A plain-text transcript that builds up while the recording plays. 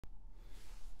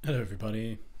Hello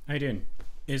everybody, how you doing?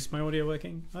 Is my audio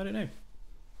working? I don't know.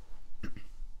 Because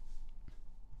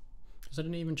I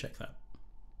didn't even check that.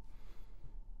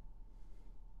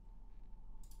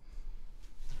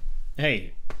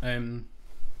 Hey,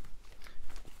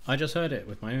 I just heard it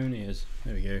with my own ears.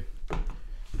 There we go.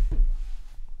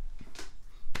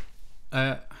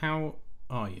 How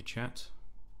are you, chat?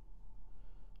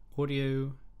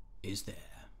 Audio is there.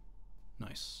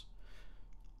 Nice.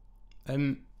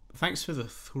 Thanks for the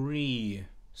 3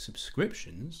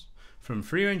 subscriptions from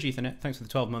Free Range Ethernet. Thanks for the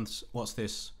 12 months. What's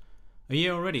this? A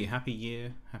year already. Happy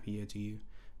year. Happy year to you.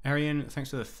 Arian, thanks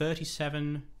for the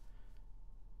 37.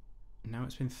 Now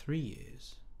it's been 3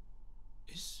 years.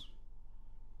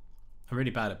 I'm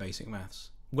really bad at basic maths.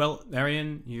 Well,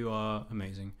 Arian, you are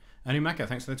amazing. Anumaka,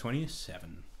 thanks for the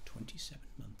 27. 27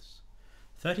 months.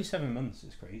 37 months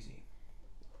is crazy.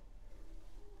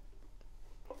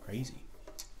 Crazy.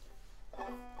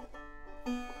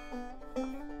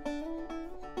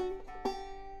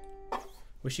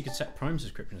 Wish you could set Prime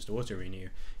subscriptions to auto renew.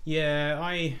 Yeah,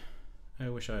 I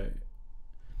wish I.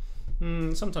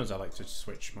 Sometimes I like to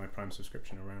switch my Prime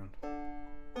subscription around.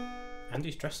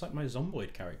 Andy's dressed like my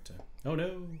Zomboid character. Oh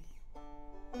no.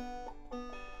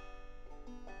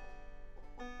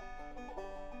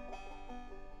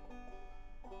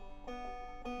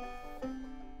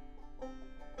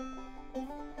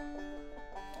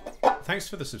 Thanks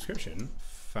for the subscription,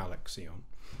 Phalexion.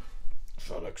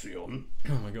 Phalexion.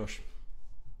 Oh my gosh.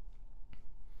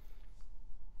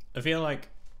 I feel like,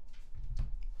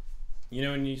 you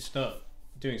know, when you start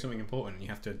doing something important, you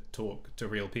have to talk to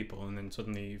real people, and then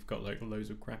suddenly you've got like loads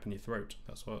of crap in your throat.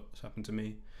 That's what's happened to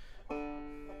me.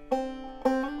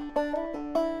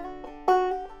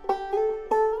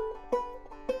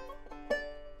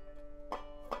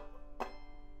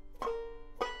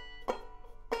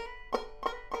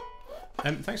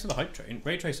 Thanks for the hype train.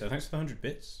 Ray Tracer, thanks for the 100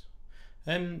 bits.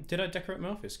 Did I decorate my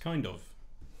office? Kind of.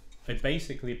 I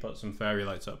basically put some fairy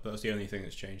lights up. That's the only thing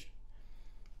that's changed.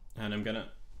 And I'm gonna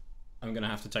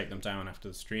have to take them down after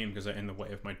the stream because they're in the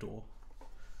way of my door.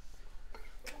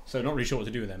 So not really sure what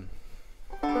to do with them.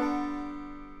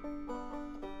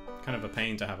 Kind of a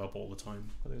pain to have up all the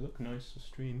time, but they look nice to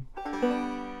stream.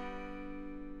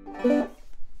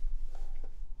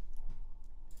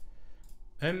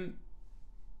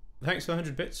 Thanks for the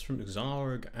 100 bits from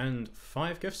Zarg and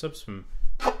 5 gift subs from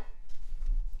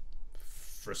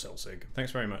Fraselsig.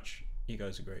 Thanks very much. You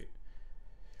guys are great.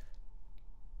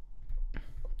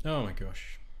 Oh my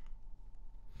gosh.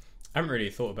 I haven't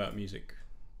really thought about music.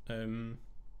 Are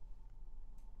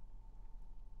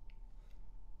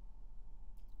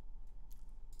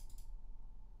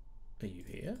you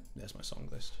here? There's my song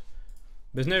list.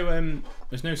 There's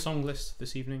no song list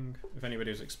this evening. If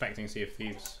anybody was expecting Sea of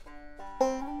Thieves.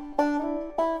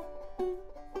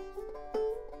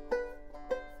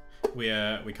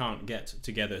 We can't get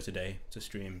together today to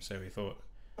stream, so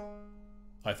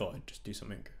I thought I'd just do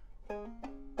something.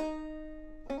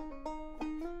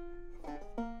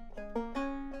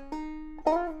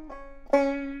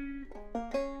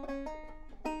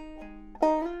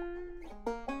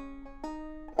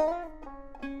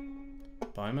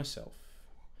 By myself.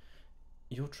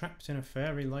 You're trapped in a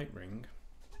fairy light ring.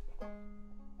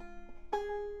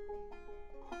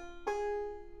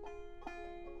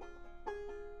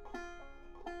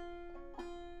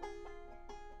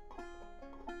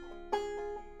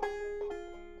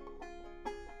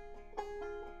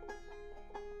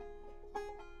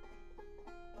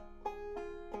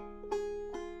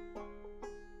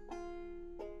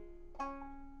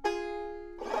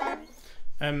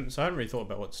 So I haven't really thought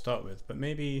about what to start with, but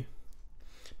maybe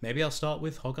I'll start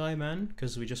with Hog Eye Man,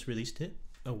 because we just released it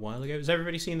a while ago. Has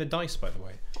everybody seen the dice, by the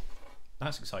way?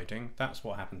 That's exciting. That's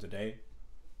what happened today.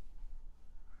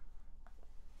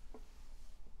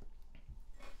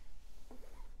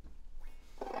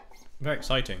 Very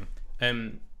exciting.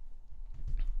 Hog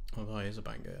Eye is a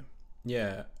banger.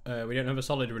 Yeah, we don't have a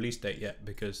solid release date yet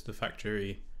because the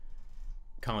factory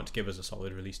can't give us a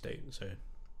solid release date, so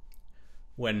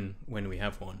when we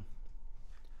have one,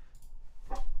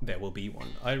 there will be one.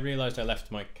 I realised I left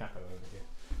my capo over here.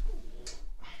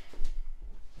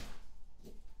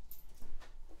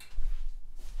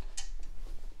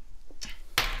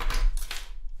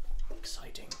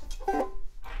 Exciting.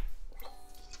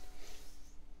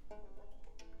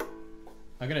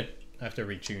 I have to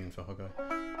retune for Hog Eye.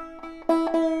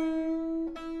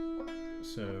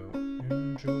 So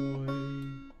enjoy.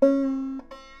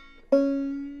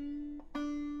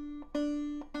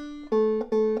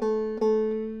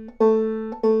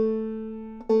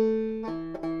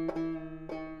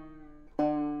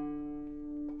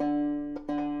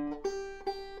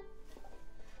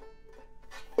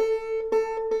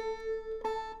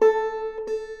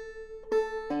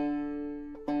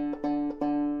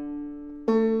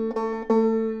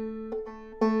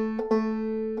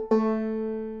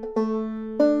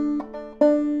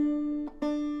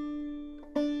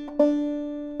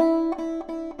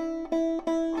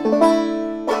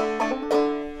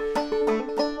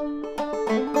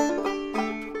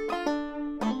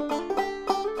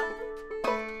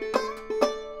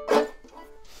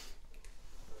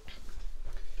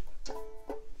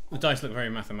 dice look very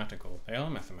mathematical. They are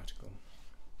mathematical.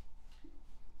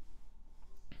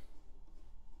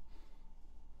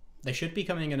 They should be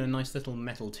coming in a nice little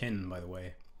metal tin, by the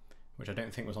way, which I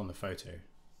don't think was on the photo.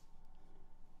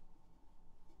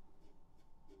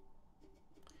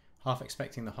 Half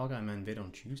expecting the Hog Eye Man vid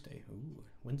on Tuesday. Ooh,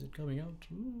 when's it coming out?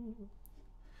 Ooh.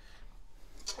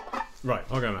 Right,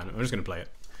 Hog Eye Man. I'm just going to play it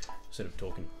instead of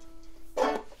talking.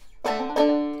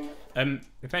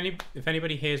 If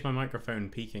anybody hears my microphone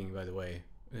peaking, by the way,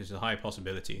 there's a high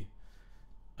possibility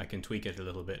I can tweak it a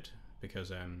little bit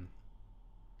because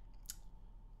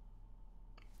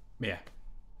yeah,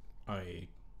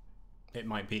 it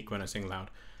might peak when I sing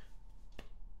loud.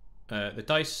 The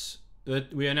dice,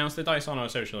 we announced the dice on our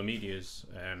social medias,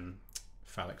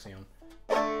 Phalexion.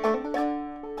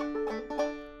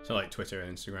 So like Twitter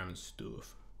and Instagram and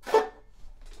stuff.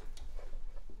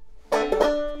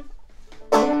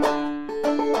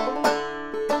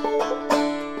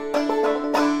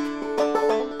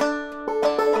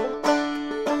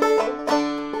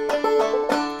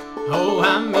 Oh,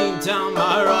 hand me down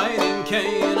my riding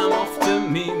cane, I'm off to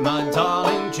meet my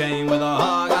darling Jane with a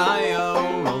hog eye,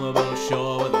 oh, rollable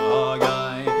shore with a hog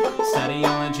eye, steady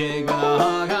on the jig with a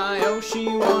hog eye, oh, she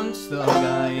wants the hog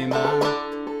eye man.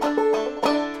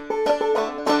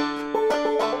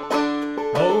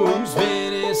 Oh, who's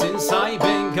been here since I've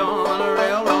been gone, on a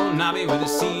railroad navvy with a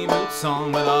sea boots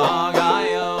on with a hog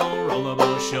eye, oh,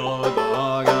 rollable shore with a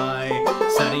hog eye,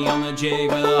 steady on the jig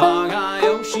with a hog eye,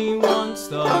 oh, she wants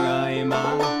the hog eye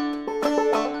man.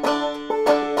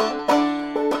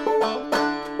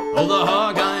 Oh, the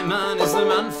hog eye man is the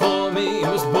man for me, he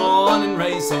was born and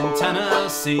raised in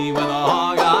Tennessee with a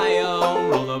hog eye, oh,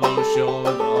 rollable shore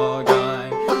with a hog eye,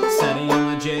 steady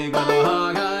on the jig with a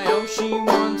hog eye, oh, she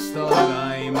wants the hog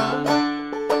eye man.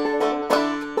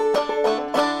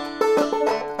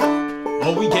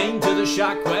 Oh, we came to the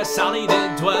shack where Sally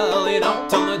did dwell, he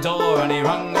knocked on the door and he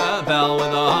rung a bell with a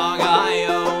hog eye,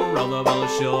 oh, rollable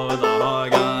shore with a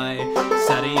hog eye,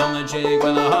 steady on the jig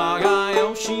with a hog eye,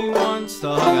 oh, she wants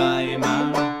the hog eye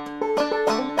man.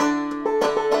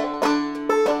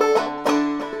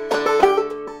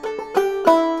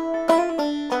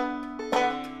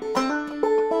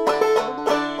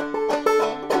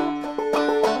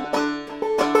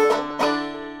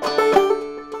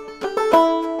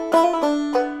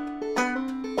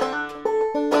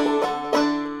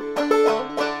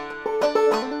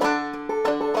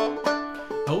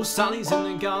 Oh, Sally's in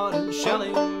the garden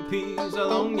shelling peas, her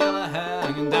long yellow hair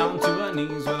hanging down to her knees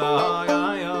with a hog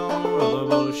eye, oh,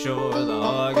 rollable shore with a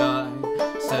hog eye,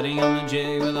 steady on the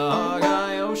jig with a hog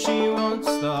eye, oh, she wants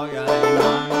the hog eye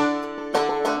man.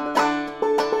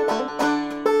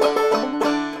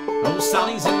 Oh,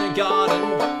 Sally's in the garden.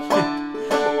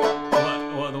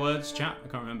 What are the words, chat? I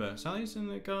can't remember. Sally's in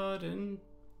the garden.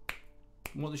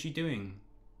 What is she doing?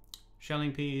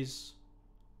 Shelling peas.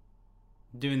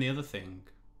 Doing the other thing.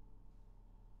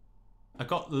 I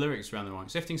got the lyrics around the wrong.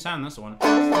 Sifting sand, that's the one.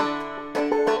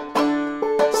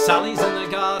 Sally's in the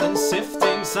garden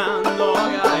sifting sand, the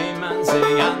hog eye man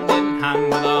sing hand in hand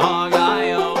with a hog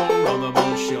eye, oh,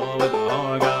 rollable shore with a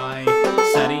hog eye,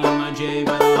 steady on my jig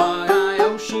with a hog eye,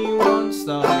 oh, she wants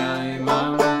the hog eye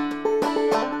man.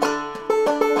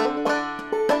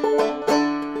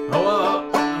 Oh,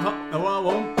 I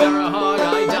won't bear a hog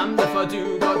eye, damned if I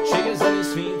do, got chiggers in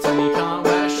his feet and he can't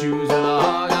wear shoes with a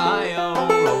hog eye, oh,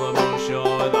 rollable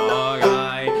shore with a hog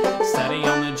eye, steady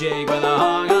on the jig with a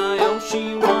hog eye, oh,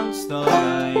 she wants the hog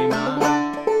eye man.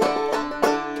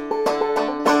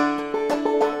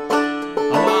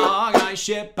 Oh, a hog eye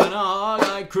ship and a hog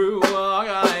eye crew, a hog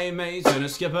eye mate and a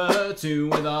skipper too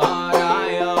with a hog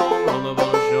eye, oh,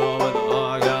 rollable shore with a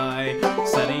hog eye,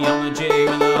 steady on the jig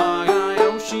with a hog eye,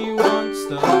 oh, she wants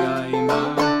the hog eye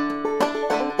man.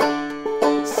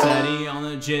 Steady on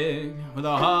the jig with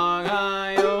a hog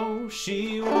eye, oh,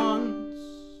 she wants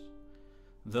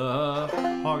the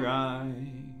hog eye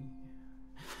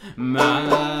man.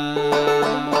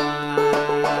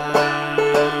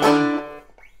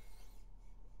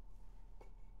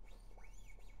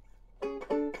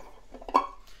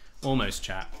 Almost,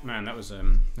 chat. Man, that was a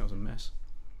mess.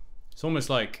 It's almost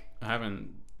like I haven't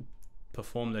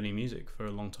performed any music for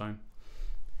a long time.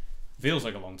 Feels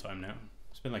like a long time now.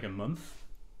 It's been like a month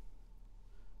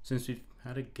since we've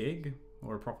had a gig,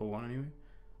 or a proper one anyway.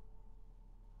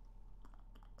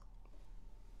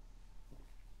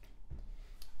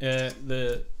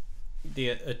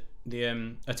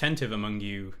 The attentive among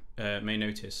you may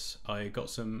notice I got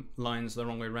some lines the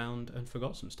wrong way round and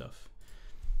forgot some stuff,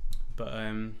 but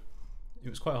it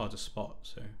was quite hard to spot,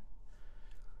 so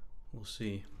we'll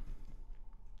see.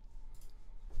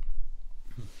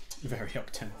 Very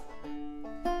octane.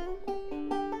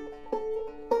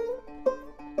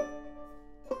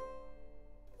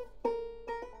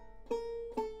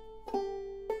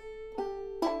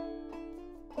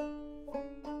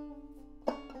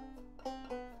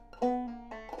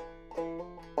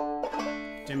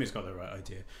 Jimmy's got the right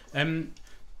idea.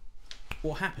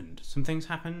 What happened? Some things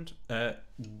happened.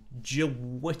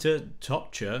 Jawita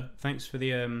Topcha, thanks for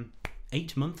the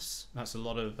 8 months. That's a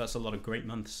lot of great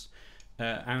months.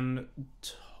 And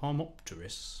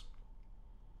Tomopteris,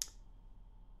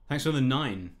 thanks for the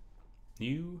 9.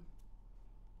 You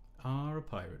are a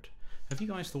pirate. Have you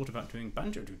guys thought about doing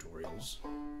banjo tutorials?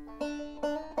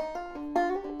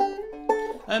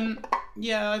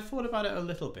 Yeah, I thought about it a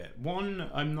little bit. One,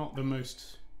 I'm not the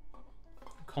most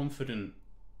confident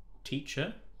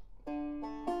teacher.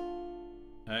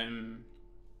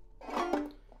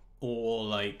 Or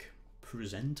like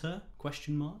presenter,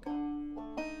 question mark.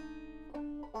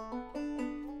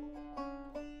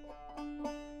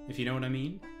 If you know what I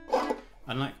mean.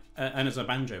 And like and as a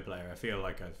banjo player, I feel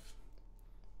like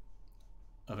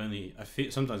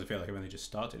sometimes I feel like I've only just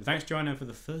started. Thanks Joanna for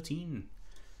the 13.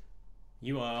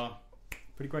 You are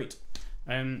pretty great.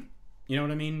 You know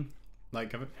what I mean?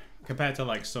 Like compared to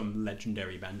like some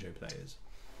legendary banjo players,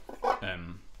 I've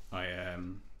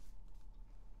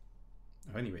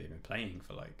only really been playing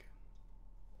for like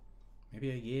maybe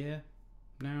a year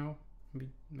now,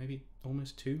 maybe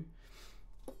almost 2.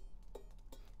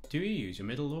 Do you use your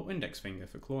middle or index finger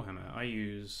for clawhammer? I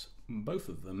use both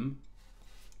of them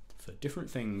for different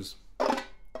things.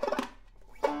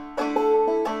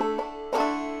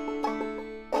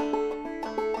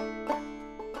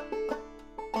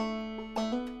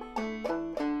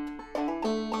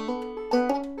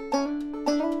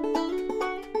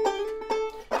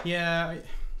 Yeah,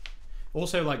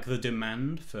 also like the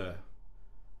demand for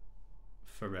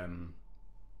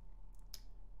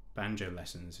banjo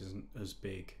lessons isn't as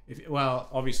big. Well,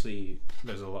 obviously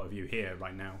there's a lot of you here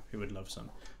right now who would love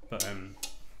some, but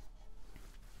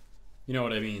you know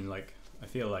what I mean. Like I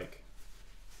feel like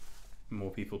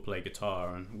more people play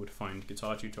guitar and would find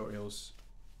guitar tutorials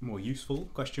more useful?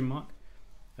 Question mark.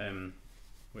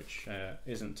 Which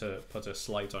isn't to put a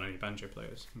slight on any banjo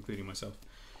players, including myself.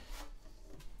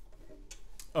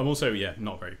 I'm also, yeah,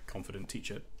 not a very confident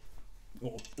teacher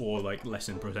or like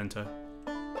lesson presenter.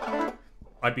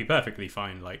 I'd be perfectly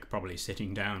fine, like probably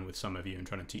sitting down with some of you and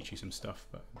trying to teach you some stuff,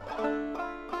 but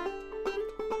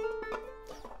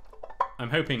I'm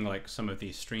hoping like some of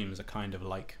these streams are kind of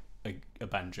like a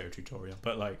banjo tutorial,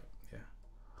 but like, yeah.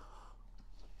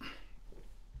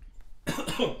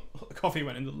 The coffee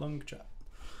went in the lung chat.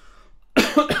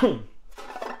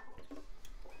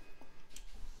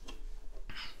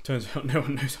 Turns out no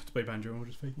one knows how to play banjo, I'm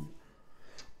just faking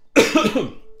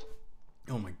it.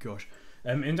 Oh my gosh.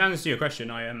 In answer to your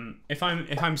question, if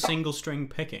I'm single string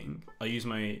picking, I use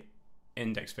my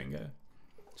index finger.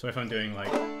 So if I'm doing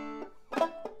like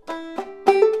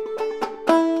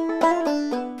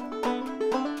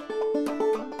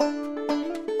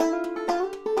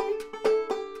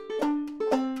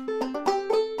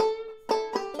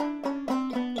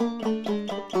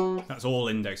that's all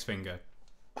index finger.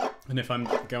 And if I'm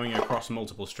going across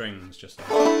multiple strings, just like,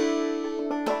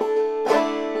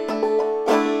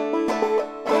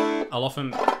 I'll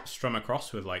often strum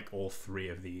across with like all 3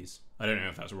 of these. I don't know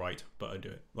if that's right, but I do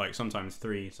it. Like sometimes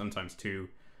 3, sometimes 2,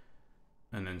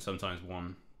 and then sometimes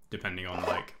 1, depending on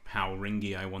like how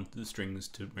ringy I want the strings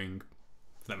to ring.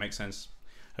 If that makes sense.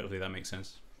 Hopefully that makes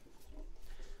sense.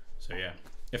 So yeah,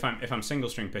 if I'm single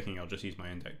string picking, I'll just use my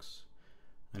index,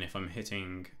 and if I'm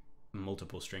hitting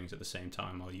multiple strings at the same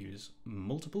time, I'll use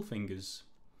multiple fingers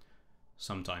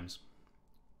sometimes,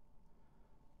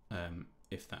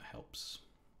 if that helps.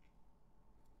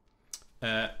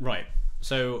 Right,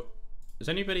 so is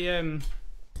anybody a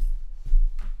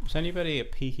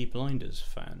Peaky Blinders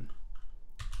fan?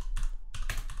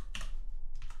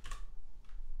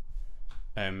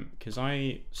 Because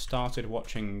I started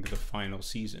watching the final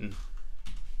season,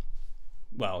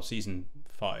 well, season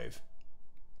 5,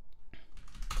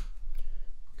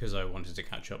 because I wanted to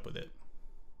catch up with it.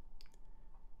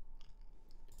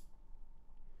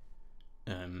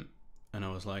 And I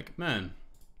was like, man,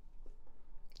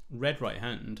 Red Right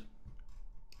Hand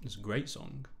is a great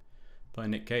song by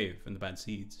Nick Cave and the Bad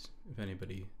Seeds, if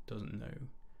anybody doesn't know.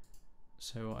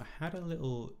 So I had a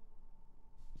little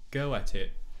go at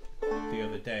it the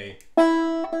other day.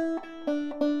 I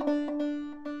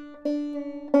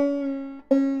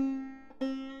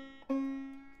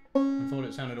thought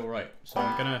it sounded alright, so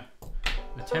I'm gonna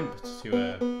attempt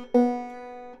to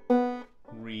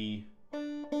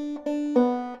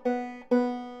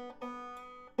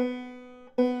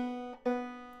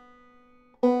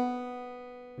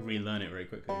learn it very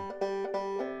quickly.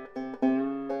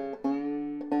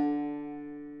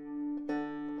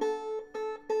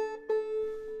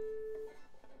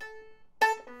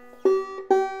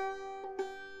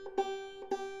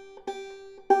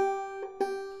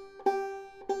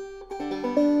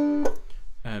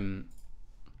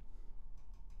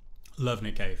 Love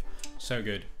Nick Cave, so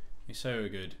good. He's so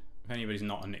good. If anybody's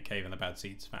not a Nick Cave and the Bad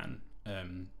Seeds fan,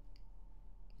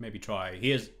 maybe try.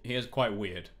 He is quite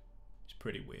weird. It's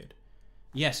pretty weird.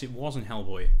 Yes, it wasn't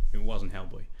Hellboy. It wasn't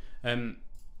Hellboy.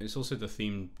 It's also the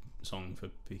theme song for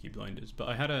Peaky Blinders. But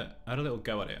I had a little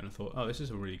go at it and I thought, oh, this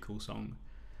is a really cool song.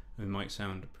 It might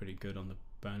sound pretty good on the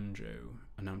banjo.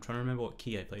 And I'm trying to remember what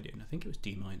key I played it in. I think it was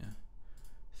D minor.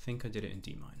 I think I did it in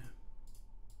D minor.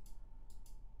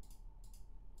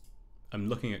 I'm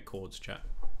looking at chords, chat.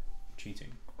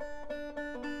 Cheating.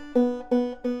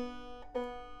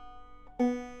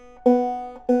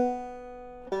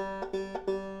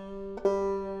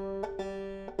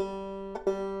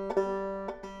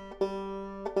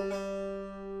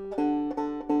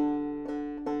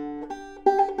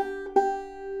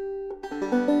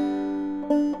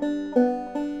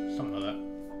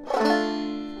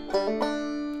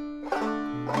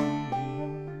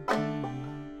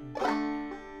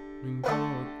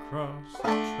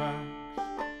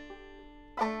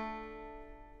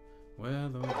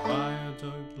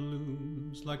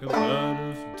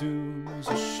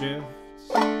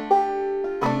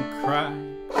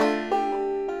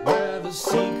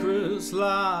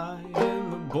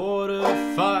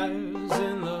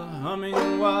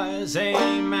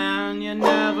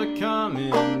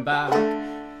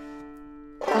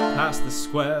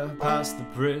 Past the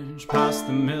bridge, past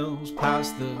the mills,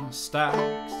 past the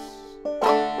stacks.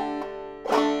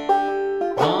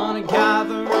 On a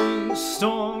gathering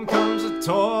storm comes a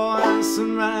tall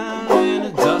handsome man in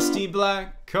a dusty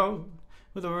black coat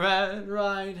with a red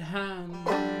right hand.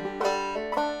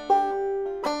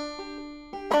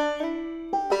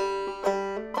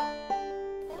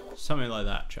 Something like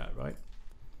that, chat, right?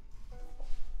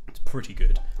 It's pretty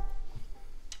good.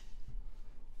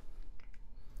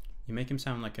 You make him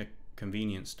sound like a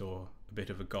convenience store, a bit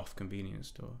of a goth convenience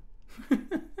store.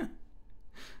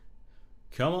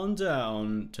 Come on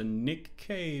down to Nick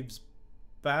Cave's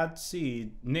Bad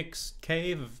Seed. Nick's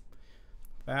Cave of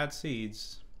Bad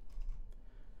Seeds.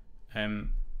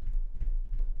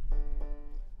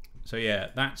 So yeah,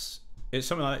 it's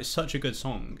something like that. It's such a good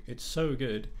song. It's so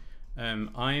good.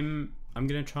 I'm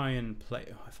gonna try and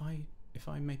play. If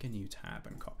I make a new tab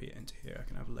and copy it into here, I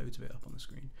can have loads of it up on the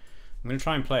screen. I'm gonna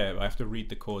try and play it, but I have to read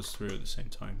the chords through at the same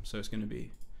time, so it's gonna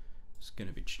be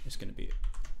slightly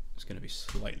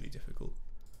difficult.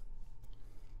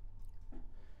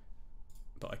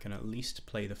 But I can at least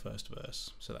play the first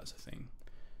verse, so that's a thing.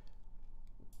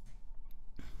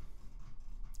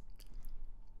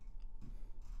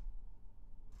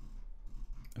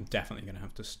 I'm definitely gonna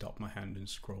have to stop my hand and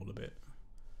scroll a bit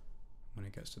when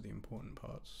it gets to the important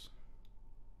parts.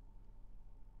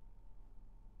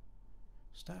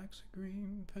 Stacks of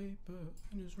green paper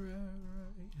in his right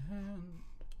hand.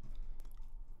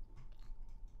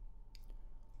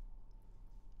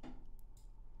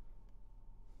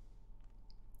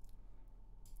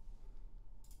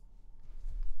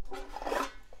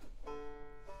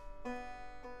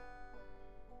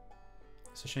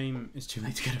 It's a shame it's too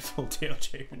late to get a full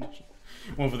DLJ rendition.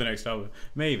 One for the next album.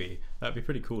 Maybe. That'd be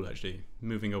pretty cool, actually.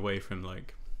 Moving away from,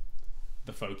 like,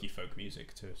 the folk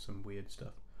music to some weird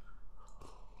stuff.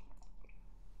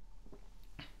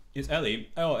 It's Ellie.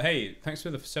 Oh, hey, thanks for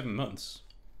the 7 months.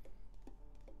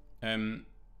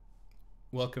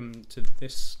 Welcome to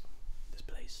this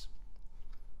place.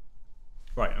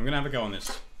 Right, I'm gonna have a go on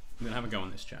this.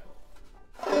 Chat.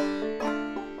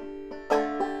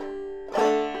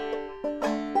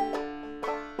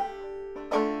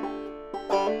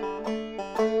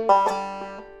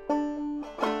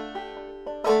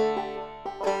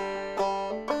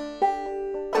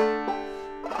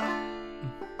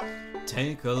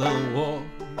 Take a little walk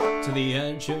to the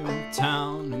edge of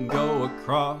town and go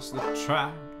across the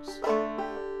tracks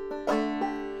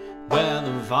where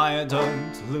the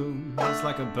viaduct looms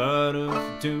like a bird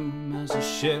of doom as it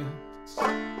shifts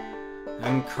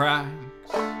and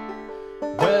cracks,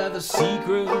 where the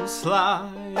secrets lie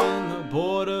in the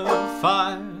border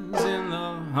fires, in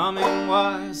the humming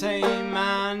wires. Hey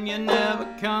man, you're never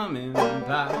coming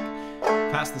back.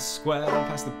 Past the square,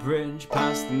 past the bridge,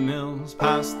 past the mills,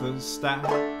 past the stacks.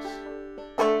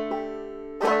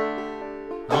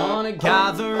 On a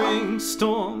gathering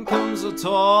storm comes a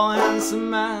tall handsome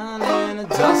man in a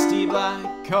dusty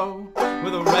black coat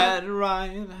with a red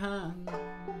right hand.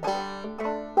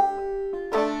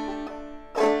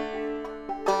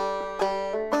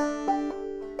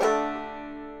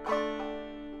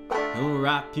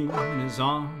 wrap you in his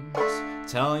arms,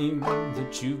 tell you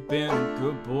that you've been a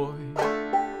good boy.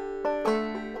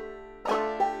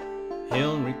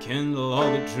 He'll rekindle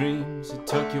all the dreams it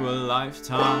took you a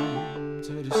lifetime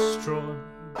to destroy.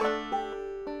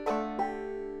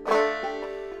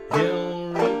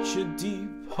 He'll reach a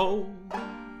deep hole.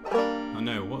 Oh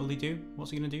no, what'll he do?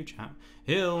 What's he gonna do, chat?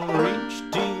 He'll reach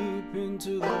deep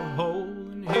into the hole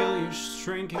and heal your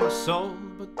shrinking soul,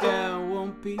 but there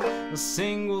won't be a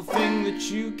single thing that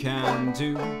you can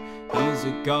do. He's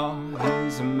a god,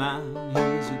 he's a man,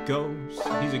 he's a ghost,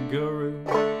 he's a guru.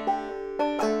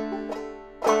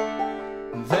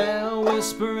 They'll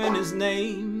whisper in his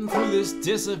name through this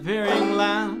disappearing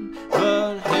land,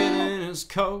 but hidden in his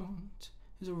coat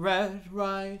is a red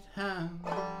right hand.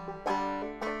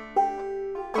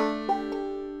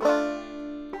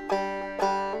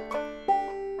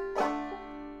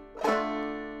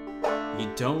 You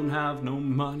don't have no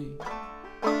money,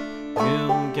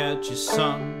 he'll get you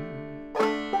some.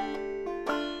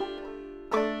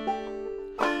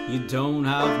 You don't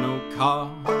have no car,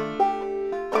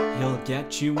 he'll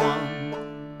get you one.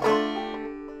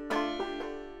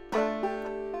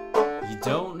 You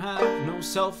don't have no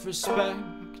self-respect,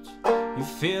 you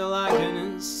feel like an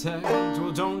insect.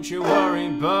 Well, don't you worry,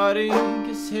 buddy,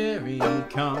 'cause here he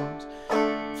comes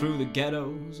through the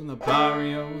ghettos and the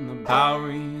barrio and the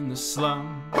Bowery and the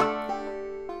slum.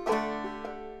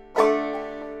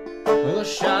 Well, a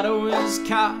shadow is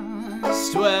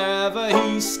cast wherever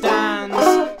he stands,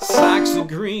 sacks of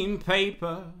green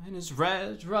paper in his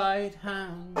red right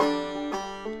hand.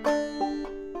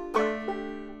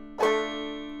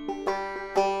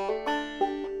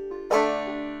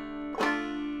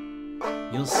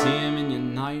 You'll see him in your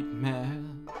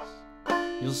nightmares,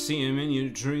 you'll see him in your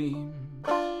dreams.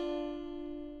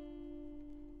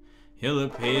 He'll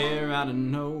appear out of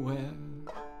nowhere,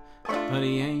 but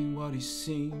he ain't what he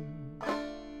seems.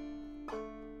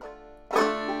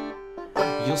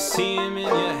 You'll see him in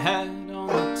your head on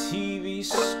the TV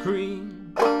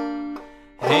screen.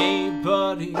 Hey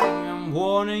buddy, I'm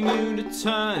warning you to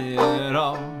turn it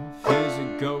off. He's a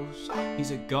ghost, he's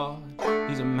a god,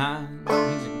 he's a man,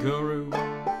 he's a guru.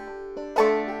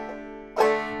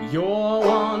 You're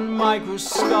one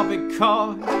microscopic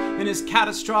cog in his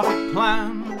catastrophic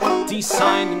plan,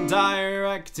 designed and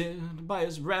directed by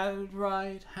his red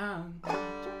right hand.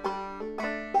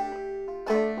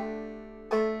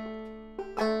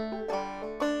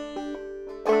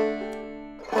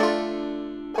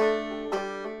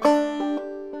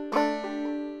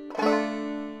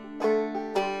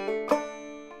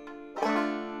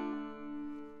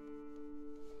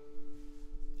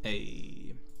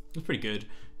 Hey, it's pretty good.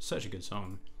 Such a good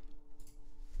song.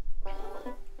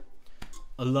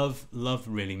 I love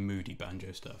really moody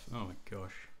banjo stuff. Oh my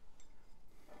gosh.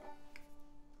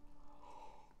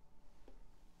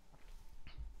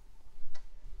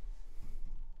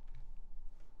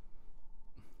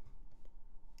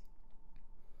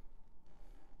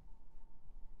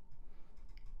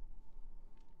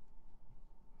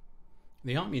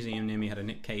 The art museum near me had a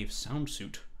Nick Cave sound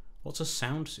suit. What's a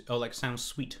sound suit? Oh, like sound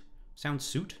suite. Sound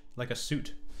suit? Like a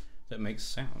suit that makes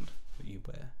sound that you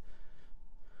wear.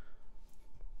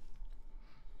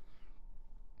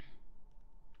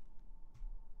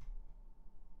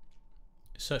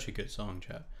 It's such a good song,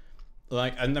 chat.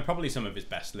 Like, and they're probably some of his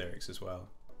best lyrics as well.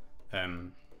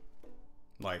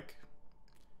 Like,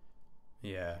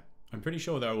 yeah, I'm pretty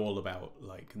sure they're all about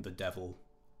like the devil.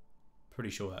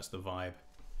 Pretty sure that's the vibe.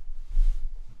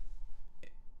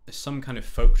 There's some kind of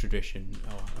folk tradition.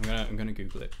 Oh, I'm gonna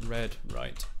Google it. Red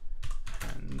right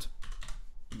hand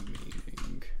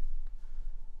meaning.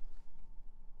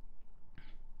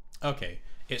 Okay,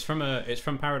 it's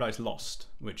from Paradise Lost,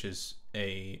 which is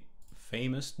a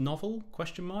famous novel?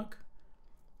 Question mark.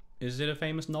 Is it a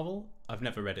famous novel? I've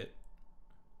never read it.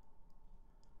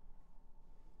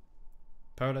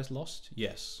 Paradise Lost?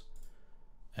 Yes.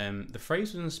 The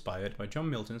phrase was inspired by John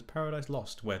Milton's Paradise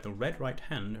Lost, where the red right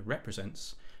hand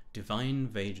represents divine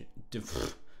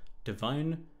vegetable,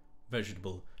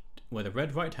 where the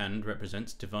red right hand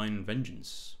represents divine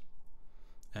vengeance.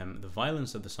 The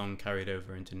violence of the song carried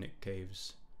over into Nick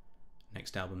Cave's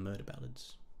next album, Murder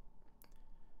Ballads,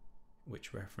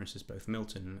 which references both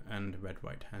Milton and Red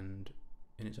Right Hand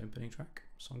in its opening track,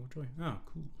 Song of Joy. Oh,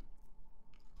 cool.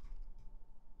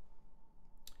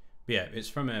 But yeah, it's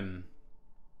from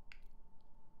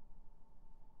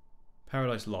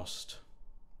Paradise Lost,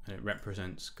 and it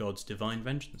represents God's divine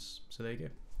vengeance. So there you go.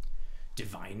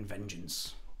 Divine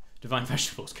vengeance. Divine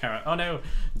vegetables, carrot. Oh no,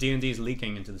 D&D's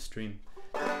leaking into the stream.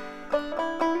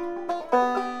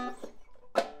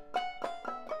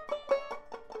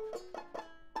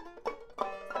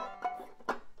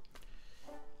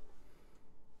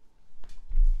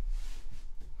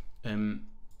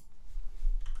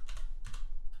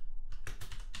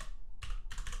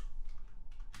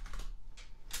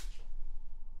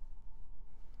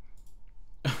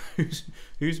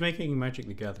 Who's making Magic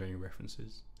the Gathering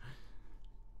references?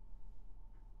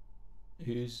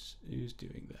 Who's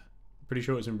doing that? Pretty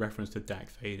sure it was in reference to Dak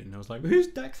Faden. I was like, who's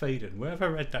Dak Faden? Where have I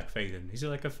read Dak Faden? Is he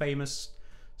like a famous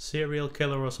serial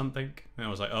killer or something? And I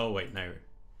was like, oh wait, no,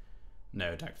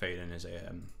 Dak Faden is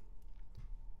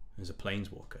a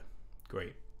planeswalker.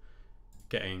 Great,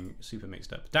 getting super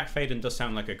mixed up. Dak Faden does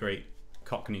sound like a great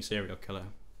Cockney serial killer.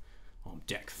 Oh, I'm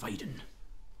Dak Faden.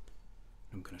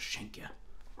 I'm gonna shank you.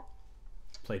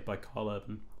 Played by Carl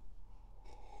Urban.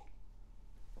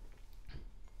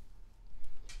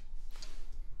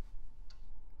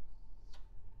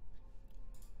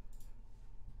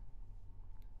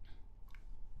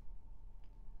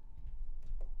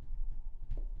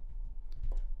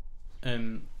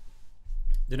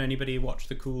 Did anybody watch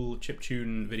the cool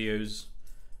chiptune videos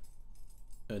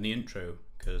in the intro?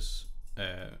 Because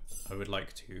I would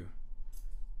like to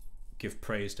give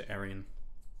praise to Arian,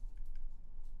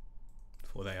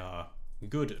 for they are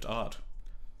good at art.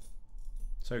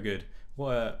 So good.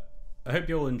 Well, I hope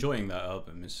you're all enjoying that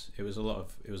album. It was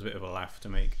a bit of a laugh to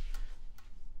make.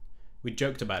 We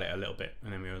joked about it a little bit,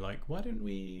 and then we were like, why don't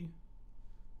we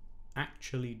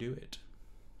actually do it?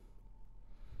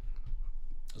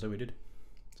 So we did.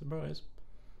 Surprise.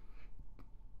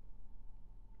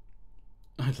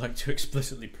 I'd like to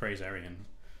explicitly praise Arian,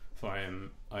 for I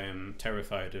am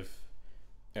terrified of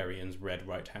Arian's red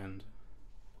right hand.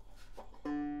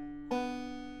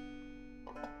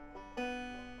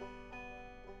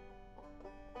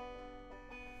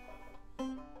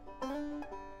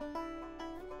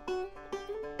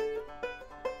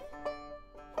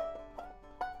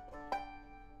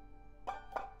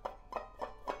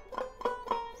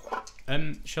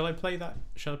 Shall I play that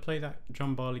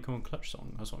John Barleycorn Clutch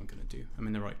song? That's what I'm gonna do. I'm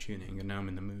in the right tuning, and now I'm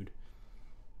in the mood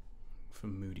for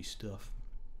moody stuff.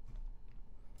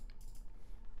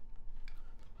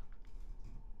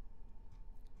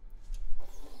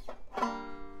 Am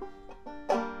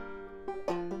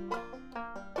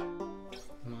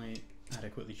I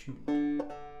adequately tuned?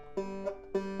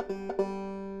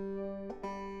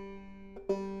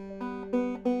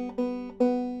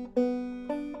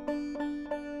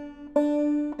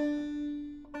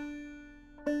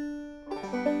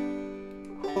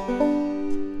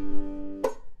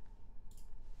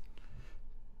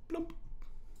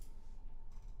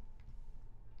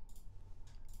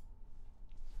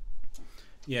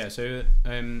 Yeah, so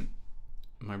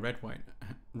my red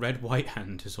white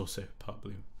hand is also part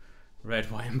blue. Red,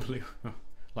 white, and blue.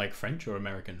 Like French or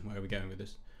American? Where are we going with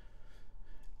this?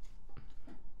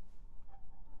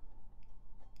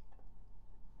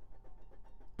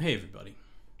 Hey everybody.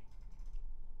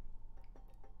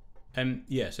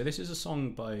 Yeah, so this is a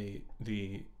song by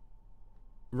the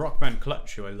rock band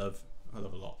Clutch, who I love a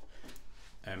lot.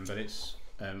 But it's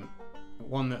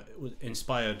one that was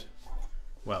inspired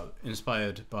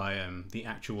by the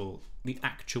actual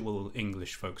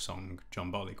English folk song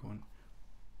John Barleycorn.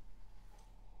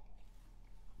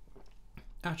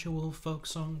 Actual folk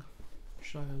song,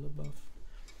 Shia LaBeouf.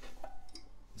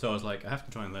 So I was like, I have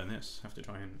to try and learn this. I have to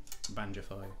try and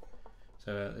banjify.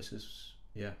 So this is,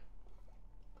 yeah,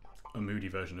 a moody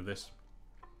version of this.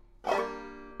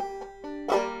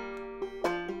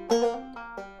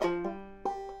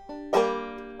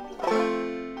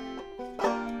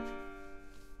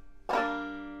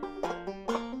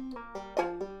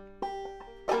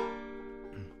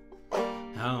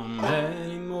 How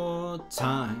many more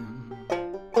times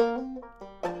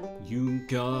you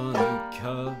gonna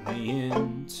cut me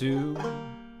into?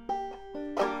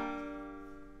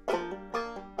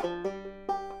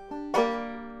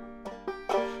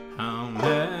 How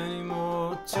many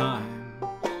more times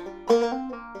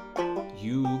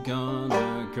you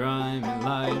gonna grind me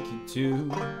like you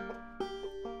do?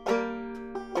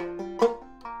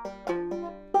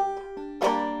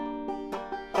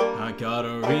 I got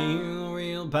a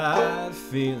real bad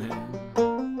feeling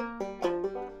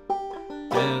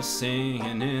they're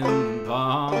singing in the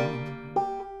bar.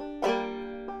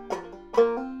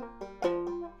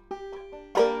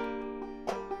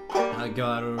 I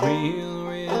got a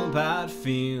real bad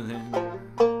feeling,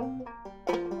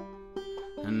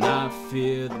 and I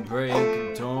fear the break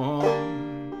of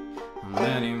dawn. How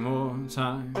many more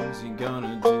times you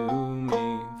gonna do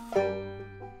me for?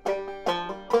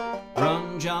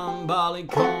 Run, John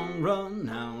Barleycorn, run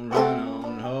now, run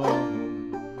on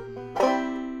home.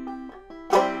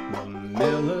 The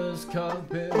miller's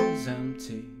cup is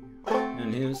empty,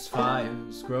 and his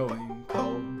fire's growing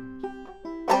cold.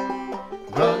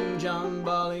 Run, John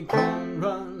Barleycorn,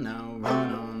 run now,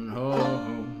 run on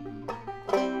home.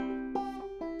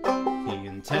 He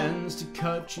intends to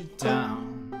cut you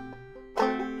down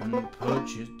and put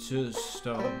you to the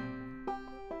stone.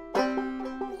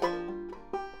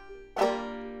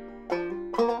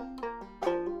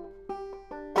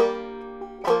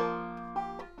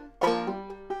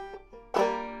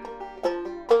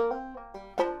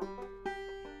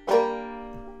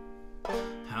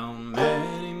 How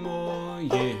many more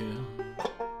years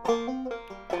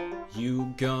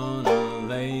you gonna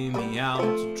lay me out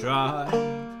to dry?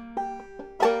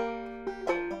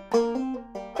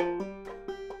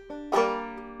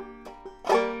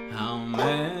 How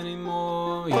many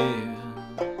more years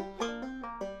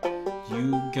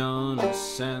you gonna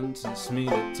sentence me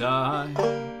to die?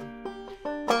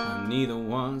 And neither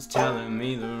one's telling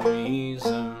me the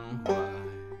reason why.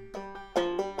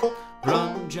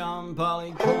 Run, John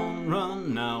Barleycorn,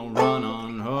 run now, run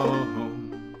on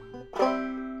home.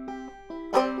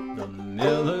 The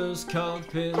miller's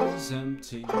cup is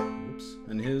empty,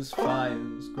 and his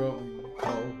fire's growing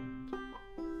cold.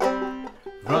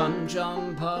 Run,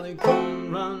 John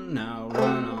Barleycorn, run now,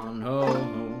 run on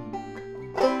home.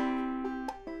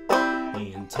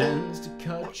 He intends to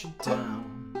cut you down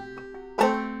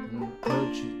and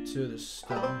put you to the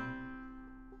stone.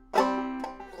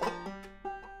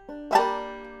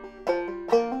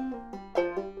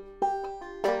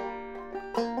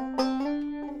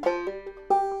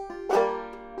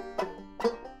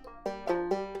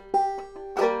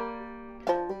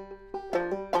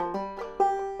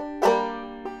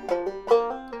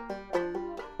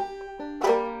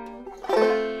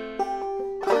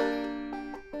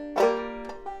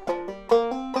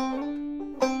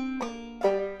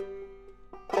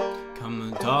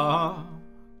 Come the dark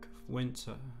of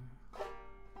winter,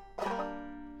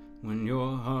 when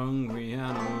you're hungry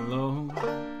and alone,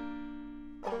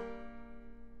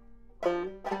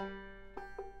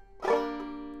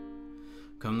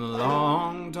 come the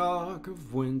long dark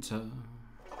of winter,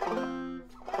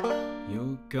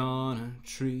 you're gonna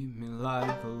treat me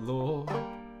like the Lord,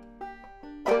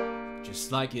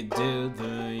 just like you did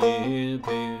the year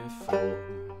before.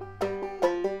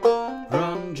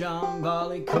 Run, John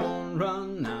Barleycorn,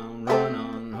 run now, run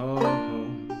on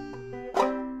home.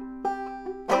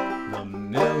 The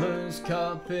miller's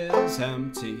cup is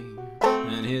empty,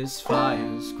 and his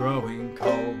fire's growing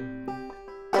cold.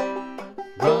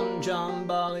 Run, John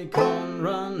Barleycorn,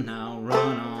 run now,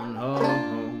 run on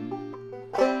home.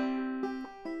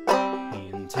 He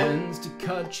intends to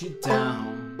cut you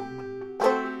down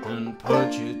and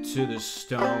put you to the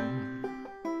stone.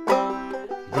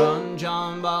 Run,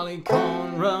 John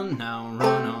Barleycorn, run now,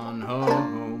 run on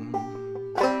home.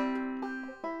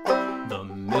 The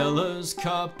miller's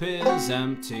cup is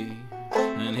empty,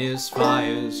 and his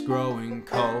fire's growing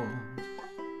cold.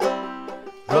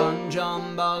 Run,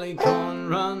 John Barleycorn,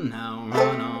 run now,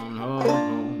 run on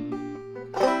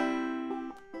home.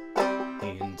 He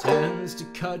intends to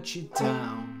cut you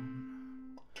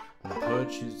down and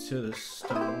put you to the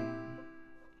stone.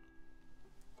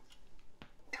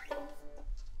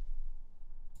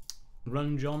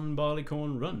 Run, John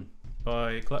Barleycorn, Run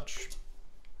by Clutch.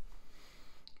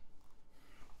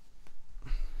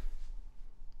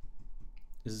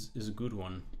 Is a good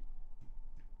one.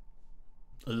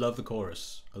 I love the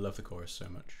chorus. I love the chorus so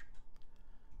much.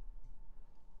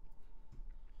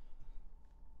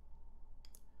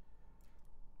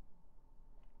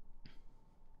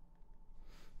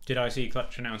 Did I see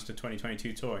Clutch announced a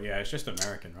 2022 tour? Yeah, it's just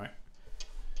American, right?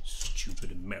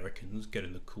 Stupid Americans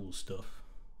getting the cool stuff.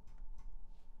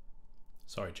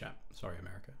 Sorry, chap. Sorry,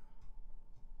 America.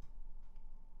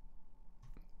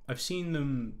 I've seen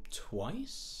them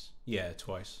twice? Yeah,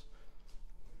 twice.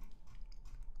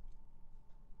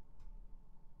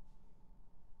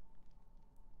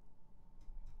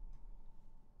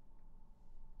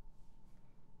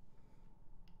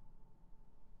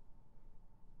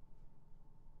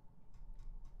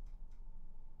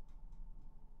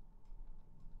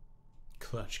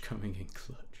 Clutch coming in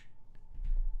clutch.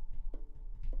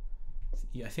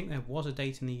 Yeah, I think there was a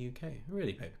date in the UK.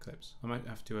 Really, Paperclips. I might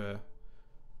have to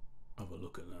have a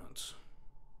look at that.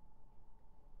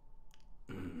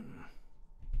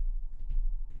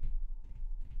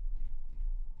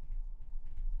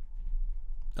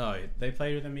 Oh, they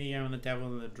played with the Mio and the Devil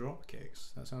and the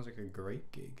Dropkicks. That sounds like a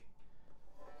great gig.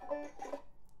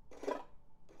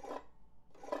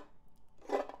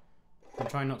 I'm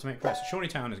trying not to make press. Shawny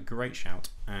Town is a great shout,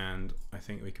 and I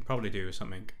think we can probably do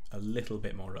something a little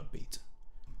bit more upbeat.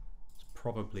 It's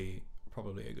probably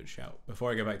a good shout.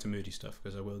 Before I go back to moody stuff,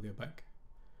 because I will go back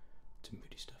to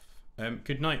moody stuff.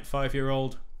 Good night,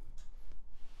 5-year-old.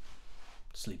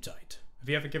 Sleep tight. Have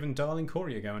you ever given Darling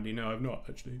Corey a go, Andy? No, I've not,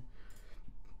 actually.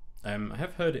 I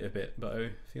have heard it a bit, but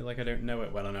I feel like I don't know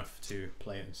it well enough to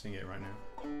play it and sing it right now.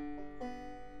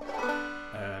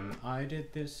 I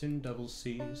did this in double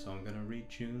C, so I'm gonna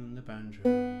retune the banjo.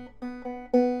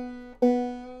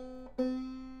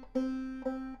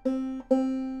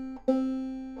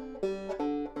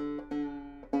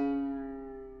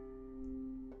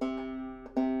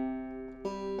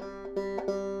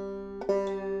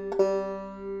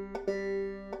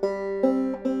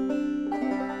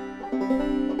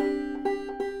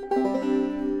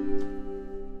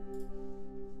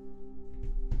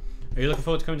 Are you looking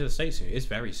forward to coming to the States soon? It's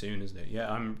very soon, isn't it?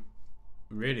 Yeah, I'm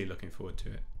really looking forward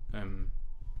to it.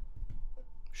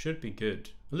 Should be good.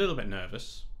 A little bit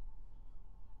nervous,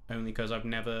 only because I've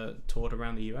never toured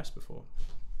around the US before.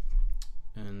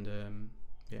 And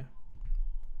yeah,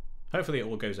 hopefully it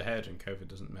all goes ahead and COVID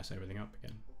doesn't mess everything up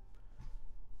again.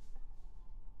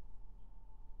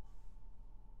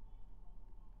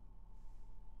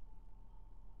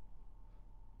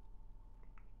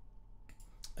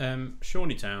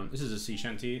 Shawneetown. This is a sea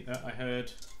shanty that I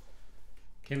heard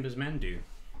Kimber's men do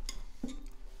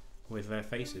with their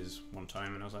faces one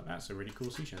time, and I was like, that's a really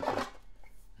cool sea shanty.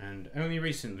 And only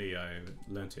recently I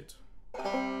learnt it.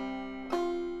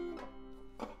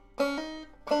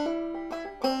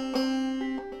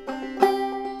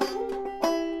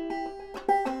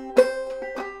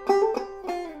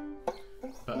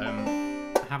 But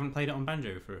I haven't played it on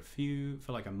banjo for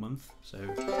like a month, so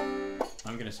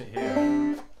I'm gonna sit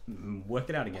here and work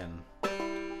it out again.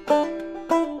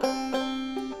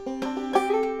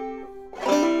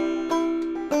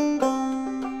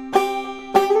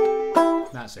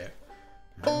 That's it.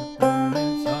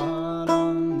 It's hard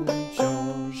on the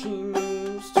shore, she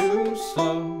moves too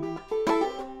slow,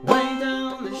 way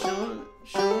down the shore.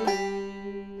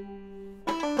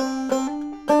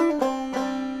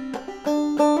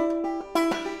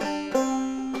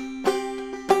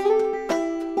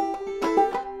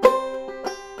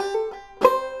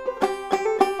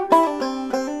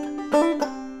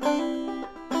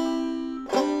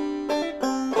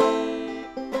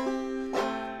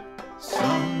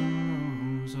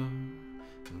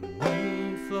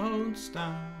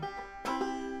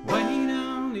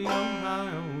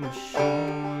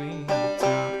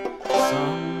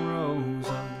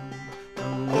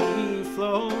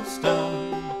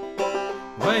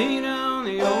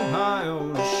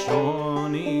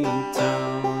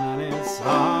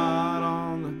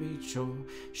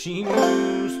 She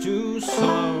moves too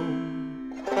slow,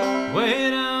 way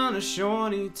down to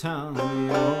Shawneetown,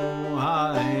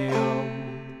 Ohio.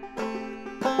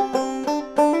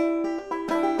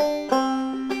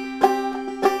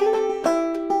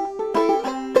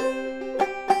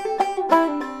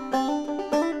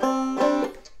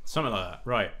 Something like that.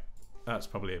 Right. That's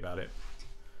probably about it.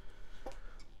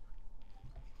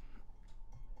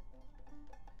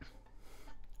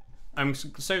 I'm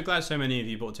so glad so many of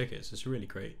you bought tickets. It's really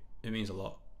great. It means a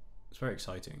lot. It's very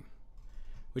exciting.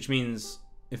 Which means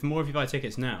if more of you buy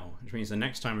tickets now, which means the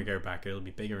next time we go back, it'll be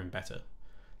bigger and better.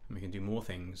 And we can do more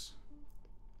things.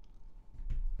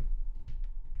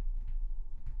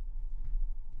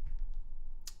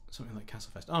 Something like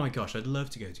Castlefest. Oh my gosh, I'd love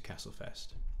to go to Castlefest.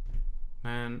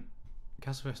 Man,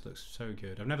 Castlefest looks so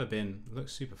good. I've never been. It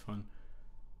looks super fun.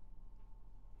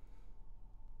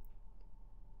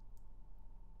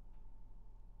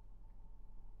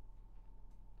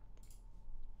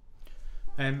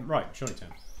 Right,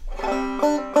 Shawneetown.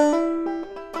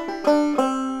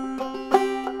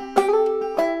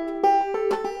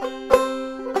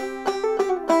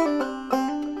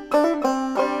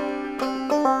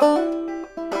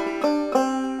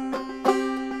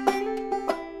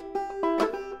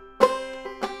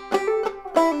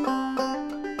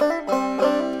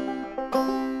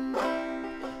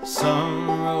 Sun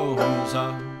rose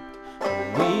up,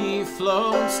 we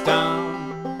floats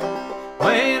down,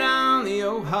 way down the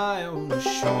Ohio to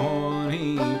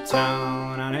Shawneetown,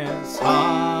 and it's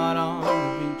hot on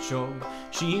the beach shore.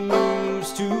 She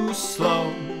moves too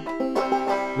slow,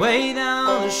 way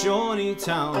down to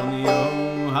Shawneetown on the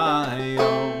Ohio.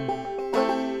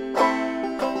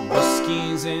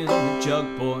 Whiskey's in the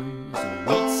jug, boys, and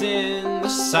wheat's in the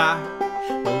sack.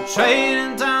 We'll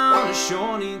trading down to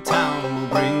Shawneetown, we'll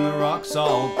bring the rocks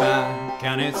all back,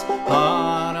 and it's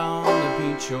hot on the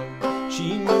beach shore.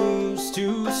 She moves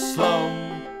too slow,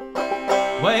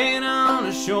 way down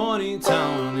to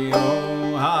Shawneetown on the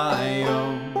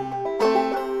Ohio.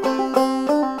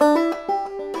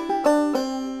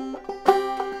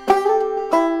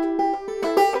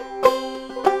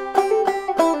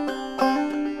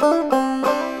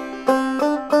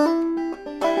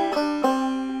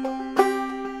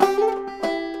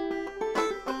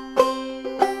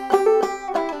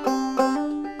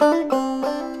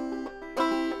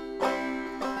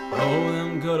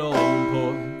 good old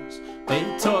boys, they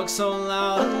talk so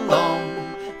loud and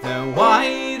long. They're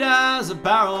white as a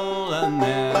barrel and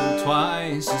they're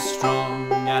twice as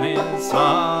strong. And it's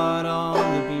hard on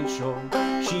the beach shore,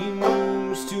 she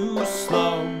moves too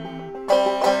slow.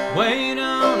 Way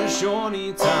down a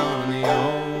Shawnee town on the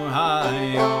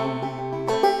Ohio.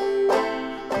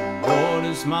 The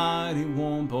water's mighty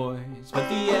warm, boys, but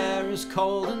the air is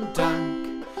cold and dank.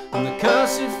 And the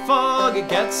cursed fog, it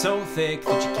gets so thick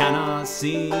that you cannot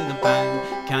see the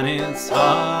bank. And it's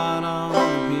hard on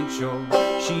the beach shore,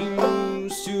 she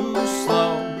moves too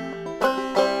slow.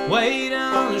 Way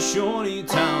down the Shawnee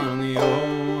town on the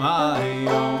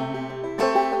Ohio.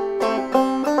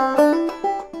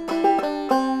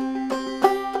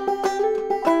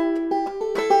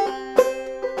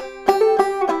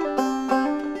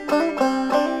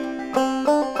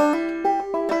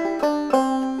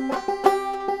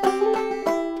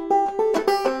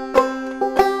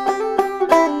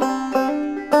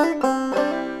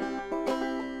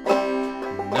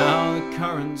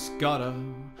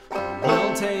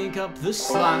 We'll take up the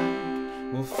slack,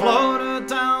 we'll float her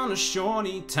down to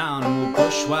Shawnee town and we'll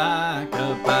bushwhack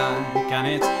her back. And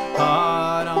it's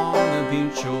hard on the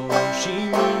beach shore, she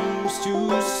moves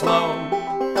too slow.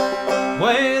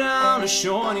 Way down to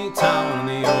Shawnee town on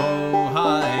the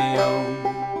Ohio.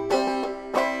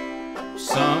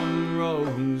 Sun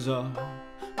rose up,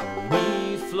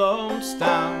 we floats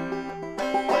down.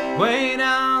 Way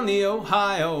down the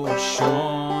Ohio to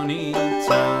Shawnee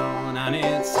town. And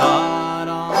it's hard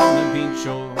on the beach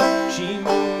shore, she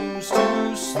moves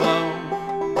too slow.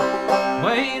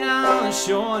 Way down the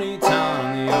Shawnee town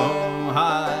on the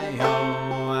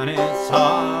Ohio. And it's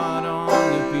hard on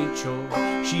the beach shore,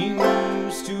 she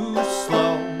moves too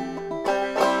slow.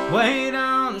 Way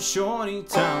down the Shawnee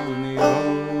town on the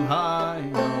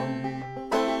Ohio.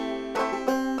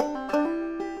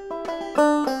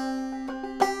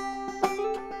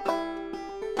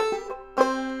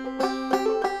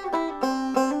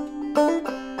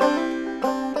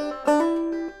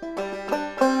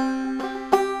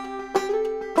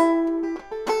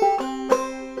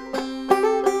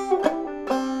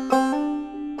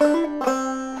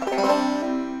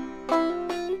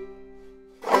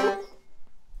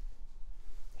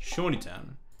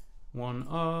 Shawneetown, one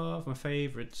of my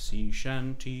favourite sea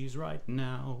shanties right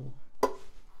now.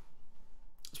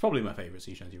 It's probably my favourite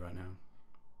sea shanty right now.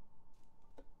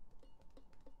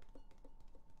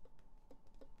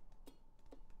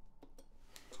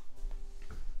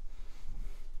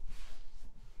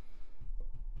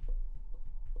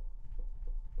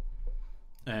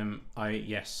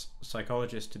 Yes,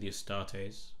 Psychologist to the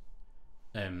Astartes.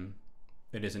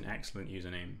 It is an excellent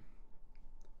username.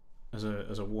 As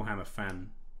a Warhammer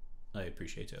fan, I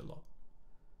appreciate it a lot.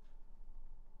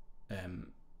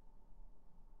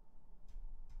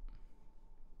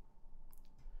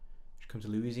 Should come to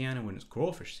Louisiana when it's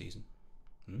crawfish season.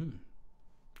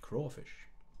 Crawfish.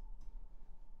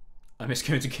 I miss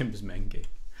going to Kimber's men gig.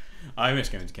 I miss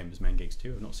going to Kimber's men gigs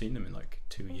too. I've not seen them in like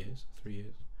 2 years, 3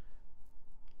 years.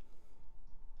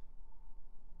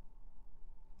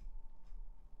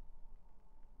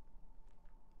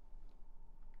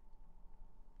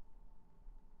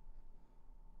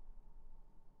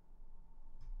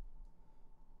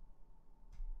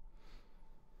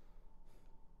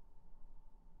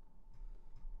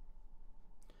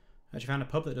 I actually found a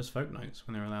pub that does folk nights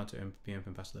when they're allowed to be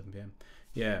open past 11 PM.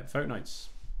 Yeah, folk nights.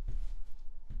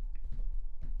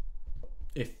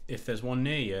 If there's one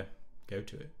near you, go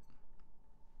to it.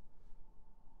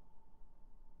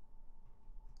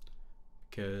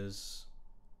 Because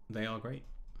they are great.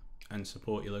 And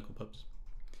support your local pubs.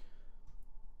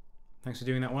 Thanks for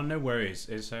doing that one. No worries.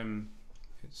 It's one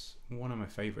of my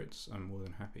favourites. I'm more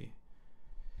than happy.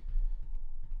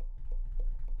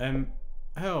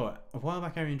 Oh, a while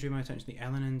back Arian drew my attention to the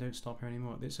Ellen and Don't Stop Her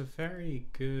Anymore. It's a very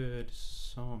good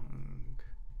song.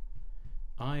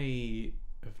 I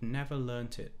have never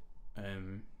learnt it. I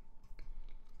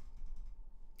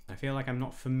feel like I'm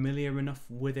not familiar enough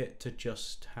with it to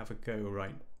just have a go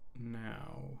right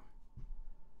now.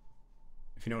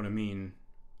 If you know what I mean.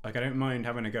 Like, I don't mind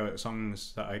having a go at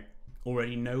songs that I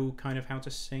already know kind of how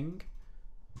to sing.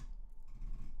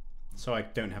 So I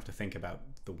don't have to think about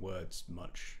the words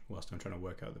much whilst I'm trying to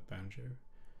work out the banjo.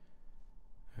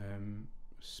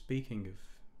 Speaking of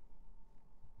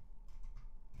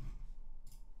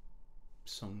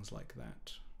songs like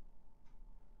that,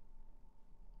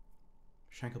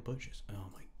 Shankill Butchers. Oh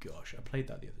my gosh, I played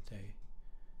that the other day.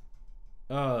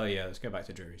 Oh yeah, let's go back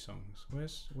to Dreary Songs. Where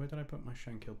did I put my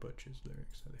Shankill Butchers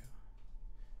lyrics? There they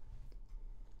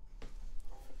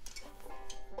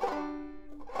are.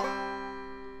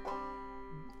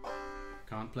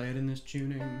 Can't play it in this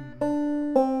tuning.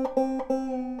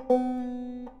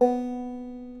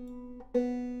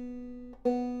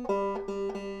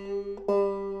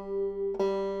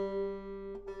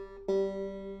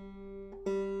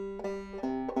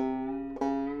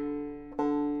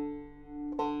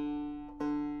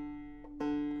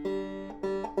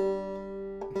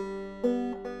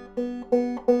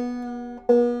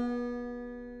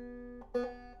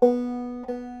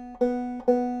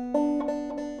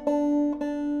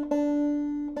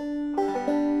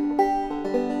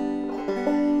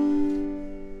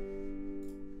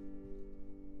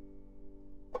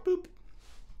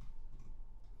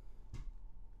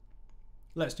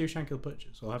 Let's do Shankill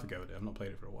Butchers. I'll have a go at it. I've not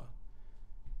played it for a while.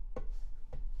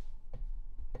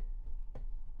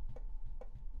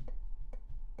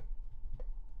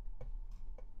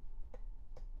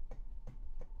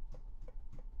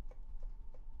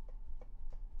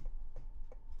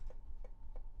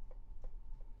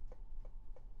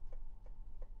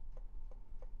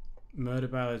 Murder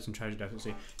Ballads and Treasure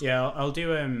Definitely. Yeah, I'll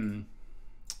do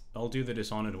the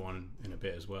Dishonored one in a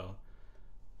bit as well.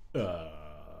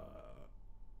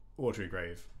 Watery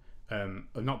Grave. I've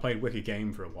not played Wicked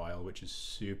Game for a while, which is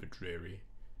super dreary.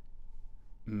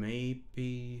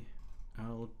 Maybe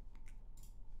I'll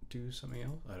do something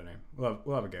else. I don't know.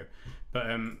 We'll have a go. But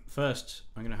first,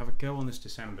 I'm gonna have a go on this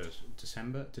Decemberist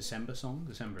song.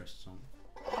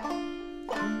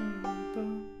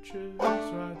 Butchers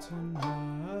right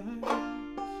tonight.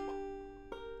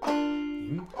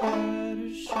 You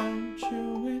better shut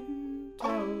your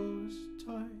windows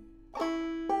tight.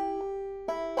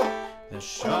 They're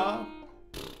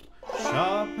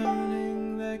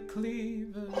sharpening their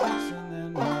cleavers and their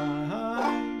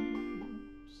knives,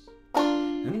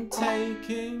 and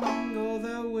taking all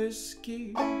their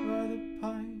whiskey by the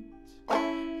pint,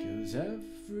 'cause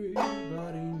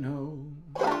everybody knows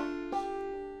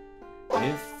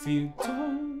if you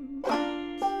don't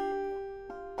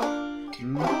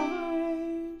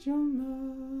mind your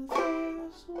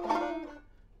mother's words,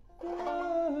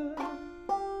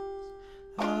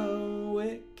 a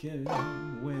wicked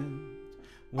wind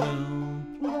will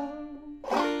blow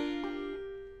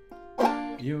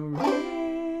your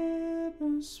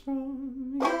ribbons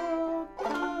from your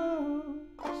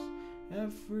clothes.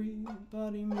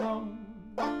 Everybody moan,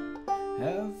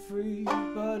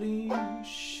 everybody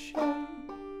shake.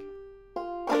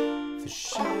 The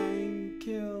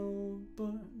Shankill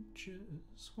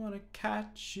Butchers wanna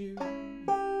catch you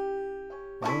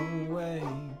away.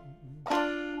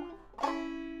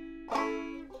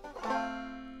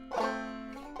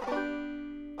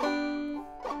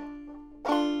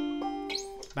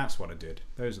 That's what I did.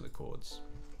 Those are the chords.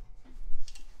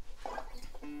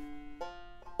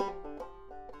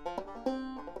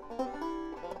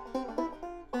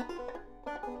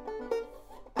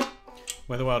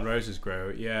 Where the Wild Roses Grow.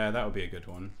 Yeah, that would be a good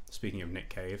one. Speaking of Nick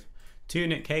Cave, 2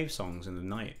 Nick Cave songs in the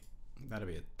night. That'd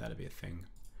be a thing.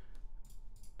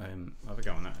 I'll have a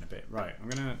go on that in a bit. Right, I'm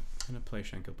gonna play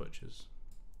Shankill Butchers.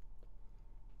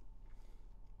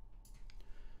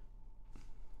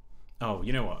 Oh,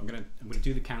 you know what? I'm gonna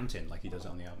do the count-in like he does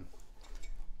it on the album.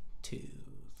 2,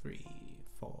 3,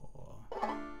 4.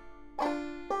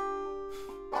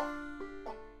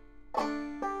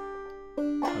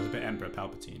 That was a bit Emperor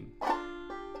Palpatine,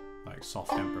 like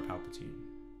soft Emperor Palpatine.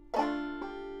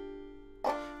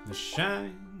 The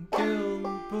Shankill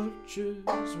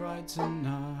Butchers right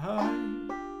tonight.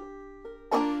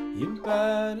 You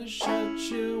better shut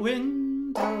your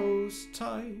windows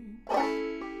tight.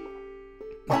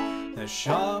 They're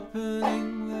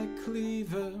sharpening their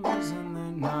cleavers and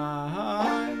their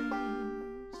knives,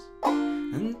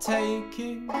 and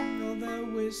taking all their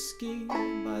whiskey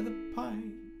by the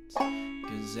pint,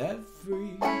 'cause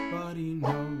everybody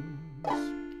knows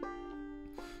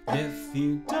if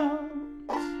you don't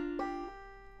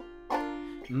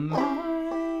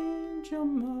mind your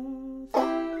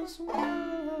mother's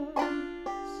words,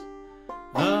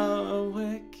 a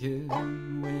wicked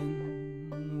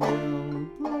wind will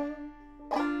blow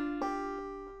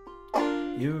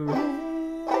your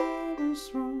ribbons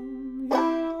from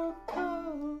your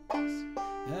clothes.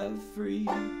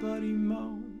 Everybody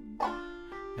moan,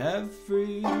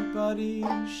 everybody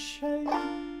shake.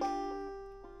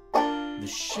 The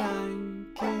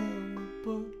Shankill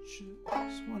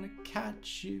Butchers wanna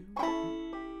catch you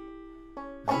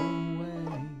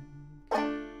away.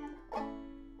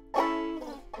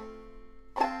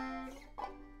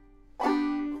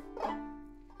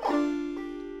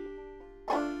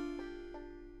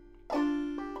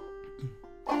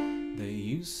 They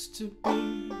used to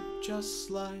be just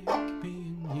like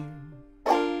me and you.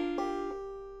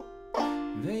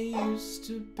 They used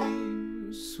to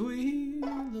be sweet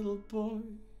little boys,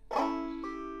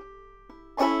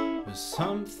 but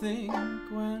something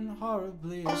went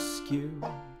horribly askew.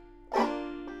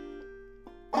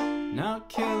 Now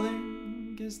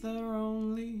killing is their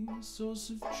only source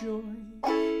of joy,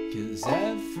 'cause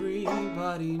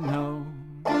everybody knows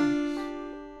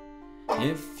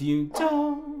if you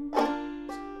don't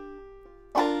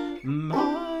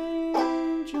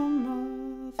mind your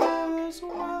mother's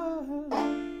words,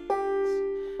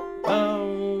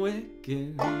 a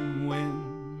wicked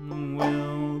wind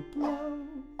will blow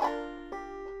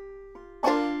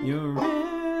your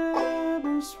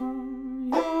ribbons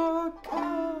from your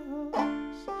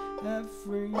cups.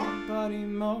 Everybody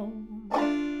moan,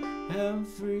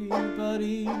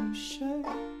 everybody shake.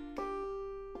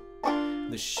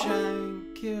 The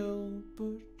shank-kill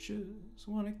butchers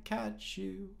wanna catch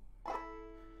you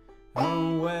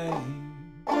away.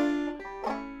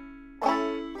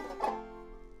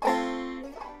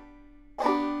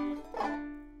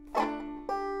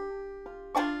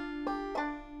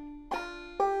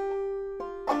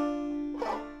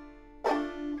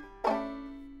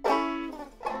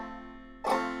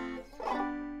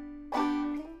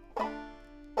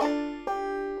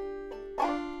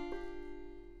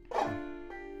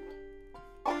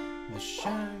 The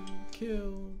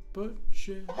shank-kill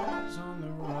butchers on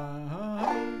the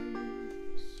rise,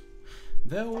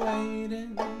 they're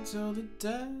waiting till the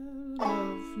dead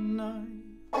of night.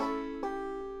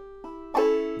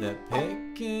 They're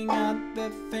picking at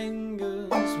their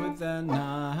fingers with their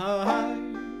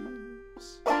knives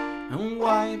and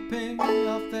wiping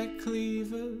off their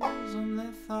cleavers on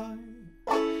their thighs,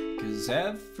 'cause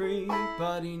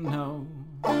everybody knows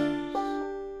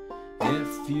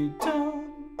if you don't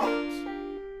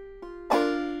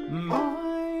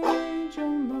mind your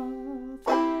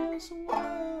mother's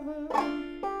words,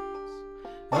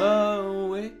 a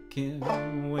wicked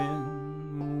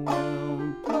wind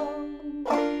will blow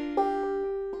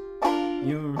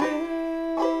your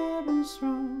ribbons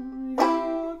from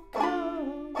your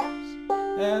cups.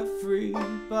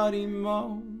 Everybody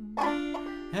moan,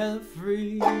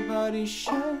 everybody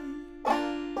shake.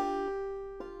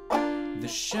 The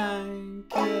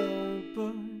shank-kill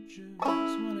butchers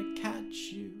wanna catch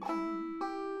you.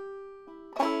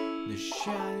 The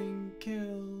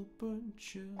shank-kill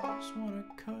butchers wanna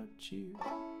cut you.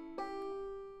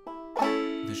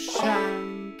 The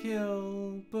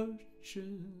shank-kill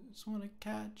butchers wanna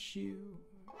catch you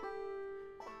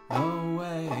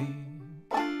away.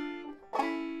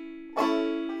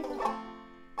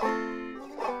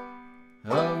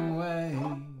 Away.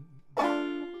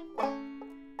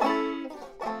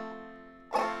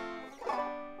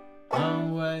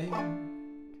 Away.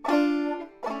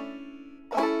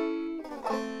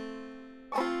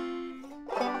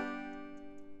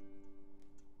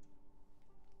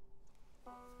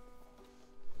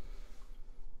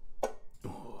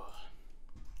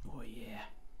 Oh yeah.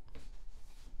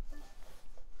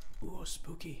 Oh,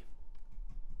 spooky.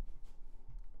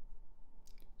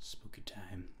 Spooky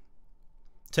time.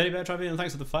 Teddy Bear Tribune,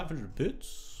 thanks for the 500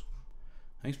 bits.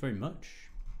 Thanks very much.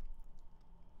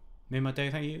 Made my day,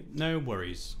 thank you. No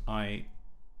worries. I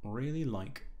really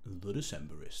like the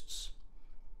Decemberists.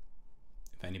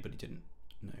 If anybody didn't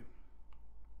know.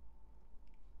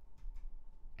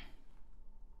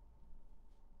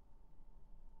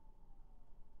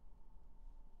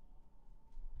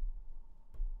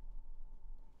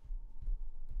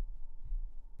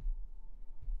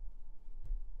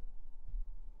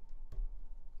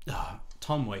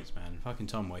 Tom Waits, man. Fucking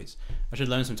Tom Waits. I should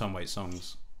learn some Tom Waits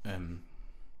songs.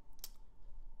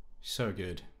 So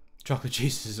good. Chocolate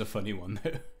Jesus is a funny one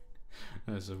though.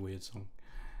 That's a weird song.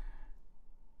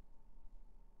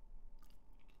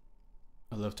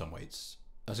 I love Tom Waits.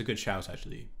 That's a good shout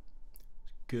actually.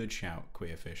 Good shout,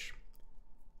 Queerfish.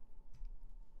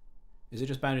 Is it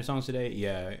just Banjo songs today?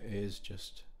 Yeah, it is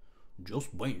just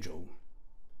Banjo.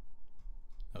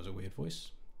 That was a weird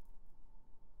voice.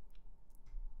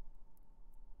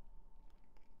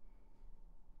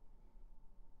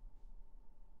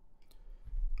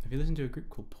 Have you listened to a group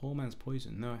called Poor Man's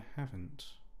Poison? No, I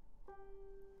haven't.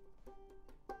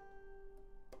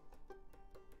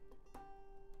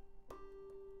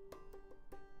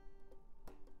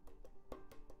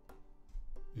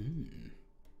 I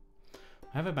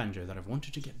have a banjo that I've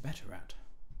wanted to get better at.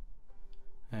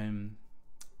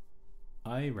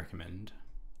 I recommend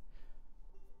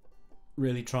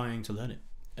really trying to learn it.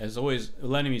 As always,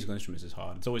 learning musical instruments is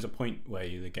hard. It's always a point where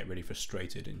you get really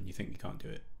frustrated and you think you can't do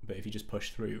it. But if you just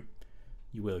push through,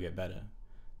 you will get better.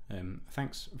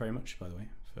 Thanks very much, by the way,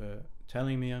 for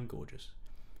telling me I'm gorgeous.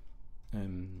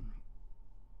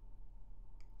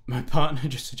 My partner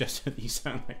just suggested that you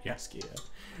sound like Jaskier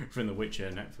from the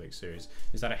Witcher Netflix series.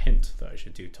 Is that a hint that I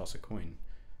should do toss a coin?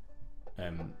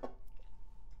 Have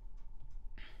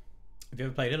you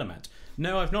ever played Illimat?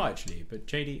 No, I've not actually. But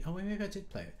JD, oh maybe I did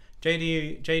play it.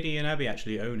 JD and Abby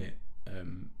actually own it.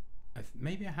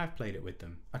 Maybe I have played it with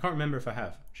them. I can't remember if I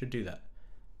have. Should do that.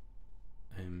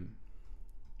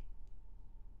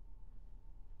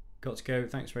 Got to go.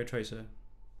 Thanks, Ray Tracer.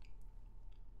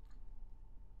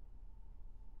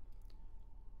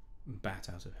 Bat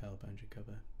Out of Hell Banjo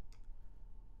cover.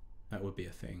 That would be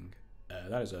a thing.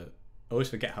 That is a. I always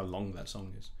forget how long that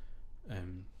song is.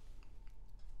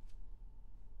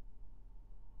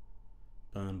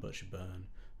 Burn Butcher Burn.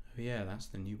 Oh yeah, that's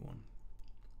the new one.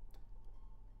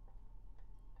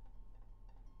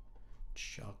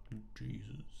 Chocolate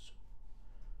Jesus.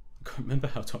 I can't remember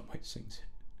how Tom Waits sings it.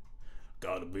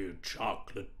 Gotta be a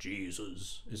chocolate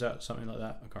Jesus. Is that something like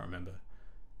that? I can't remember.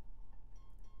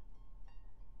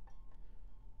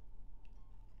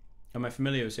 Am I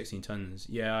familiar with 16 Tons?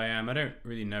 Yeah, I am. I don't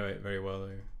really know it very well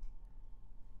though.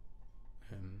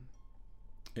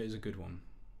 It is a good one.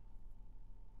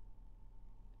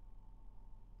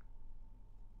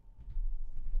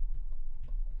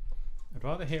 I'd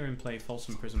rather hear him play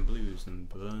Folsom Prison Blues than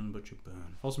Burn Butcher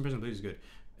Burn. Folsom Prison Blues is good.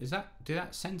 Did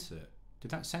that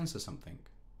censor something?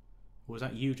 Or was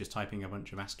that you just typing a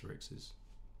bunch of asterisks?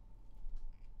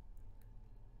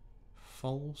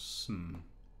 Folsom.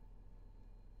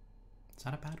 Is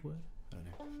that a bad word? I don't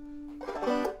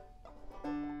know.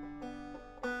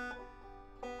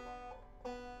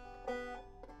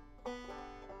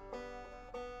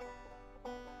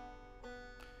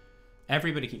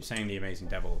 Everybody keeps saying The Amazing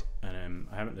Devil, and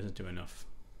I haven't listened to enough.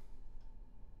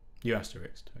 You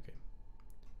asterisked, okay.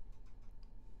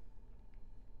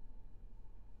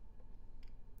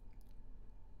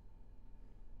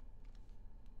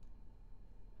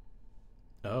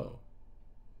 Oh.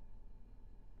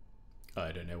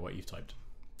 I don't know what you've typed.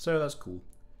 So that's cool.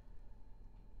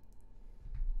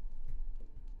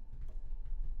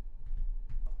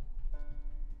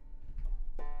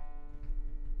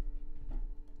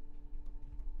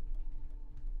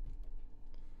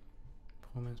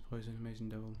 Poor Man's Poison, Amazing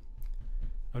Devil.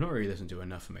 I've not really listened to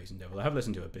enough Amazing Devil. I have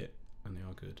listened to a bit, and they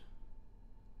are good.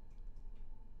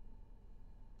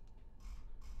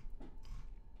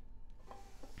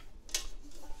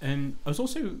 And I was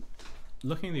also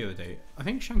looking the other day. I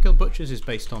think Shankill Butchers is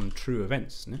based on true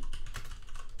events, isn't it?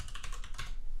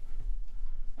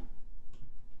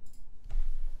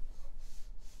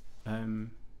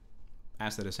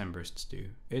 As the Decemberists do.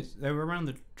 They were around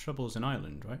the Troubles in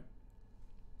Ireland, right?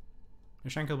 The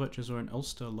Shankill Butchers were an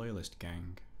Ulster loyalist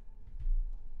gang.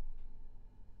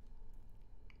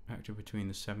 Active between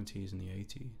the 70s and the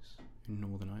 80s in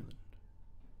Northern Ireland.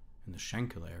 In the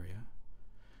Shankill area.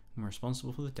 And were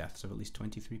responsible for the deaths of at least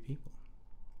 23 people.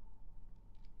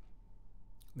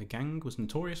 The gang was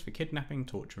notorious for kidnapping,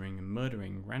 torturing, and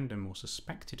murdering random or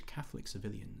suspected Catholic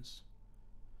civilians.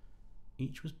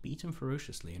 Each was beaten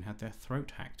ferociously and had their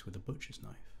throat hacked with a butcher's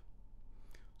knife.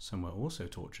 Some were also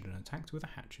tortured and attacked with a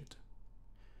hatchet.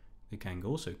 The gang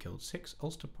also killed 6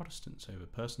 Ulster Protestants over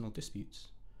personal disputes,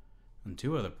 and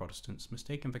 2 other Protestants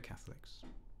mistaken for Catholics.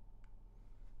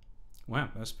 Wow,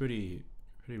 that's pretty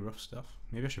rough stuff.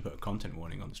 Maybe I should put a content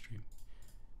warning on the stream.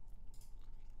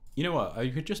 You know what? I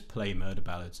could just play murder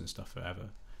ballads and stuff forever.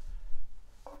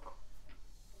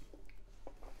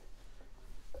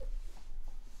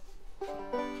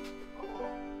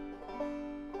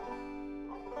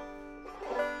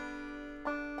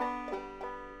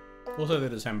 Also, the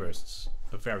Decemberists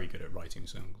are very good at writing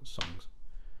songs.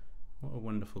 What a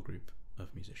wonderful group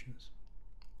of musicians.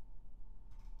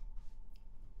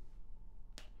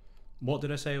 What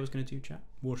did I say I was going to do, chat?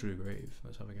 Water to Grave.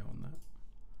 Let's have a go on that.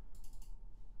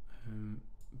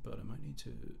 But I might need to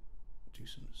do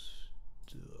some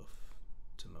stuff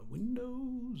to my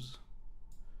Windows.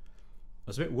 I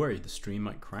was a bit worried the stream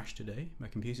might crash today. My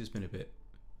computer's been a bit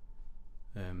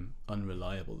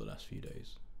unreliable the last few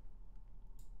days.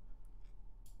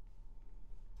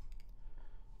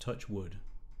 Touch wood,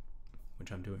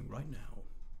 which I'm doing right now,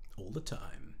 all the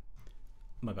time.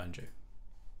 My banjo.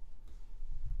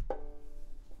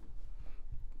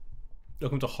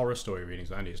 Welcome to horror story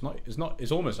readings with Andy.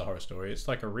 It's almost a horror story. It's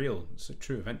like it's a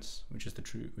true events,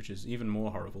 which is even more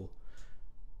horrible,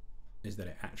 is that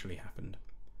it actually happened.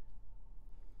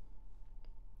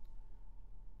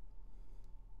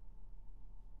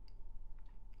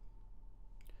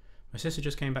 My sister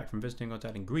just came back from visiting our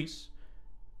dad in Greece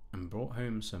and brought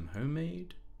home some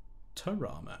homemade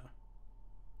tarama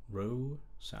roe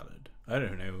salad. I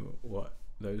don't know what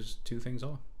those 2 things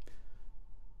are.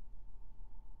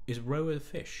 Is roe a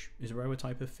fish? Is roe a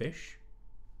type of fish?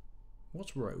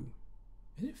 What's roe?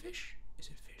 Is it fish? Is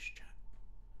it fish, chat?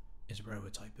 Is roe a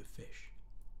type of fish?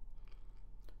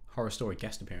 Horror story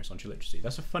guest appearance on Literacy.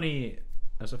 That's a funny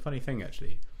thing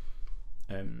actually.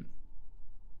 I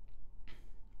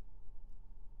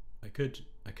could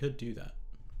do that.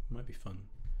 Might be fun.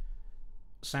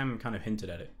 Sam kind of hinted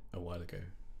at it a while ago,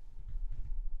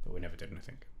 but we never did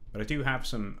anything. But I do have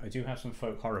some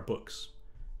folk horror books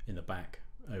in the back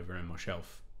over on my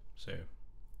shelf. So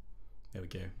there we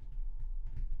go.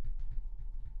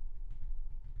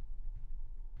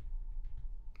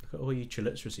 Look at all you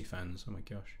Chiliteracy fans. Oh my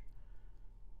gosh.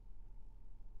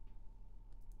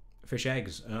 Fish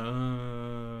eggs.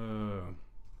 Oh.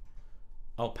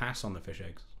 I'll pass on the fish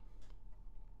eggs.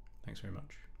 Thanks very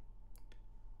much.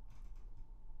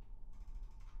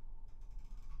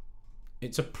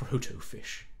 It's a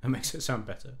proto-fish. That makes it sound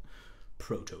better.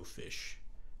 Proto-fish.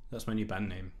 That's my new band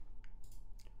name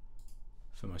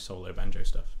for my solo banjo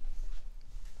stuff.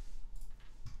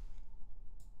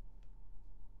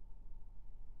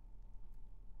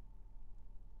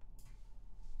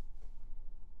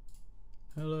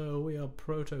 Hello, we are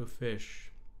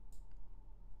Proto-fish.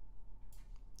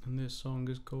 And this song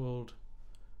is called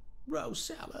Roast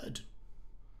Salad.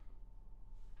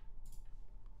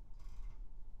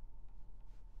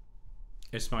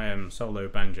 It's my solo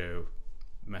banjo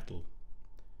metal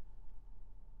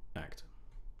act.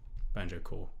 Banjo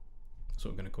core. That's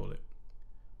what I'm going to call it.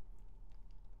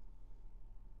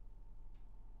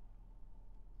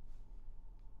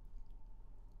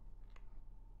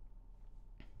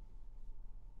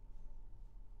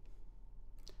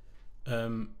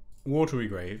 Watery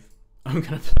Grave. I'm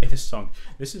going to play this song.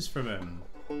 This is from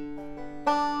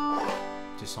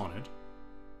Dishonored.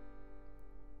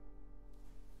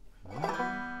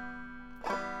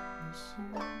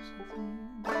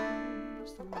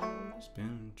 The water's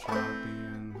been choppy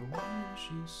and the way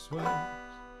she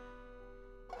sweats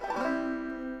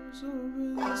rolls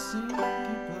over the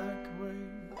sinky black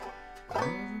wave.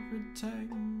 Never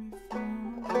protect me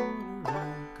from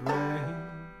watery grave.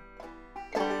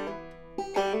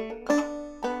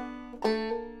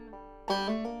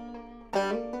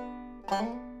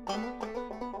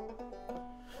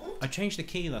 I changed the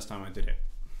key last time I did it.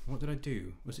 What did I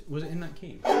do? Was it in that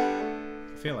key?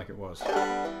 I feel like it was. But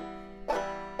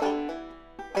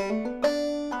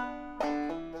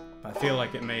I feel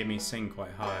like it made me sing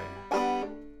quite high.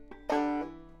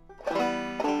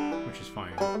 Which is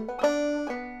fine.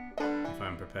 If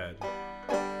I'm prepared.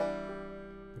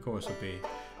 The chorus will be: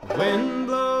 the wind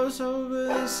blows over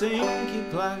the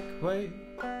sinky black wave.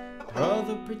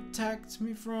 Brother protects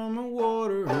me from a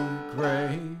watery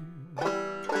grave.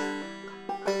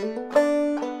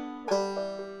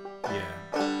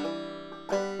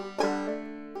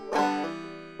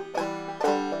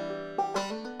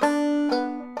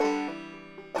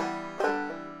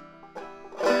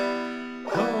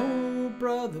 Oh,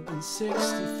 brother, been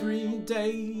 63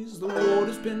 days. The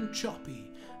water's been choppy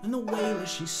and the whaler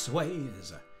she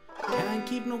sways. Can't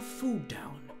keep no food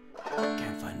down,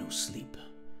 can't find no sleep,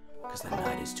 'cause the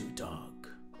night is too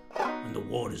dark and the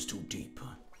water's too deep.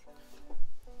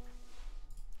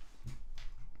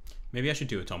 Maybe I should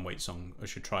do a Tom Waits song. I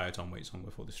should try a Tom Waits song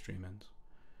before the stream ends.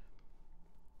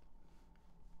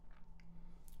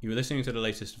 You were listening to the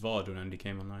latest VOD when Andy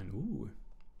came online. Ooh.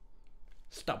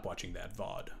 Stop watching that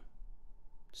VOD.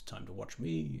 It's time to watch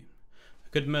me. A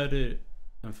good murder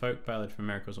and folk ballad from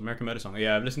Miracles. American Murder Song.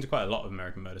 Yeah, I've listened to quite a lot of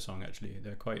American Murder Song actually.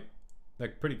 They're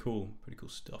pretty cool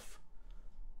stuff.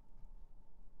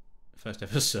 First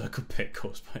ever circle pit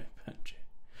caused by a banjo.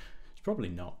 It's probably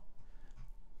not.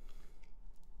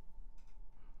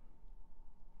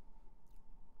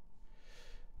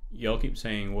 Y'all keep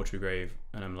saying Watery Grave,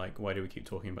 and I'm like, why do we keep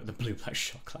talking about the Blue Black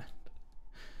Shockland?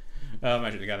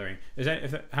 Magic the Gathering.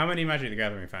 How many Magic the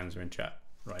Gathering fans are in chat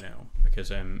right now?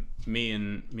 Because me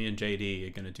and JD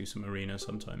are gonna do some arena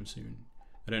sometime soon.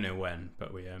 I don't know when,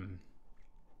 but we're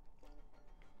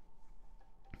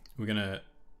gonna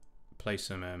play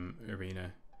some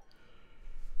arena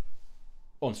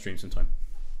on stream sometime.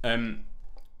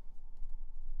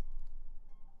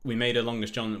 We made a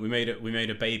Longest John. We made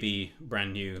a baby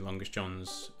brand new Longest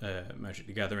John's Magic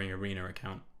the Gathering arena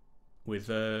account. We've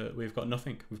got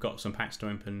nothing. We've got some packs to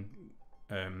open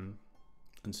and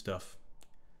stuff.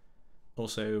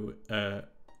 Also,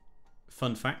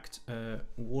 fun fact: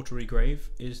 Watery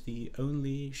Grave is the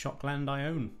only Shockland I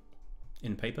own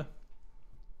in paper.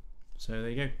 So there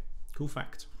you go. Cool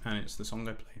fact, and it's the song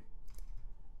I play.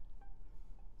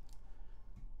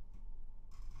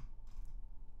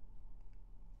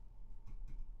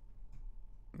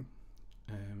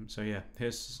 So yeah,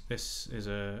 this is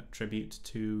a tribute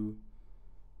to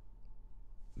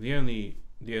the only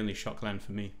Shockland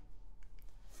for me.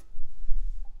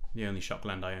 The only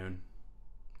Shockland I own.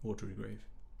 Watery Grave.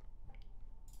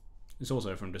 It's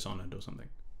also from Dishonored or something.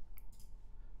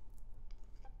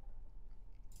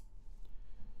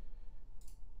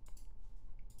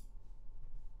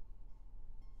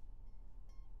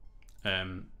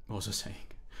 What was I saying?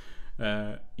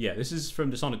 Yeah, this is from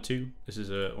Dishonored 2. This is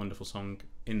a wonderful song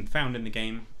found in the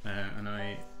game, and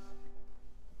I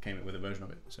came up with a version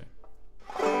of it. So.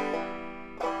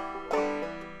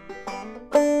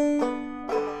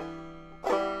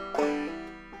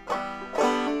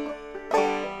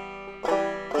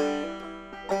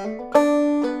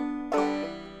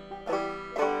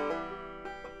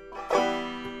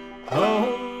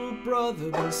 Oh, brother,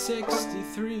 been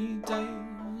 63 days.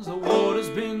 The water's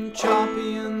been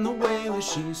choppy and the whale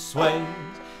she sways.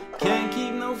 Can't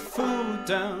keep no food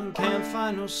down, can't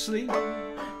find no sleep,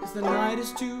 'cause the night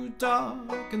is too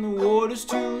dark and the water's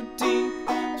too deep.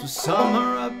 So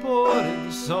summer I boarded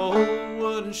this old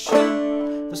wooden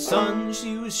ship. The sun,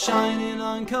 she was shining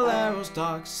on Calero's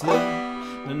dark slip.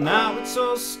 And now it's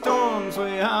all storms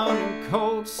way out in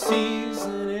cold seas.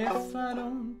 And if I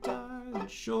don't die, then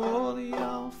surely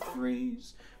I'll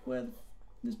freeze. Where the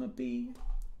is my bee?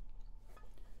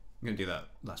 I'm gonna do that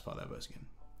last part of that verse again.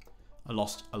 I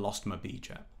lost my bee,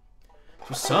 chat.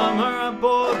 For summer I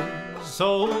boarded this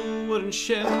old wooden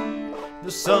ship.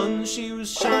 The sun, she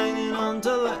was shining on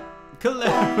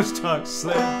Calero's dark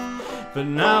slip. But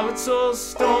now it's all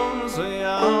storms way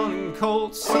out in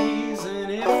cold seas.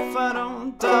 And if I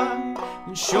don't die,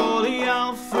 then surely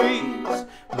I'll freeze.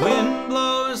 Wind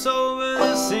blows over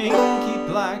this inky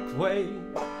black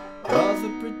wave. Brother,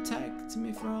 protect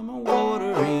me from a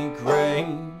watery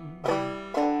grave.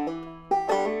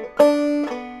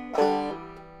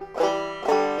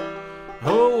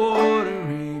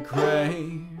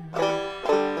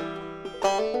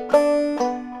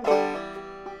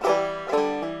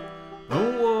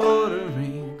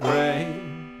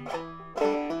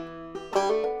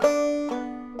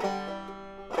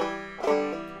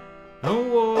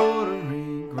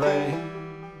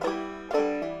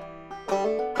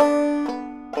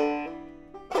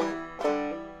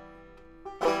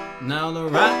 Now the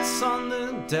rats on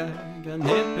the deck are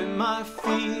nipping my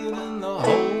feet, and the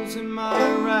holes in my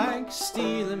rag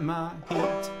stealing my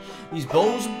heat. These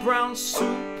bowls of brown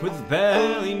soup with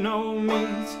barely no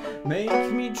meat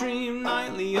make me dream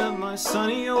nightly of my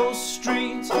sunny old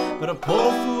streets. But a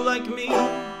poor fool like me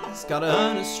has gotta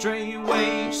earn a straight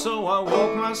wage, so I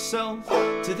walk myself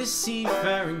to this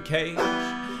seafaring cage,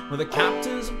 where the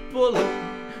captain's a bully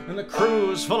and the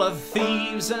crew's full of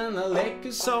thieves, and the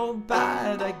liquor's so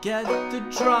bad I get the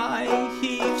dry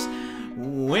heaves.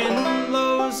 Wind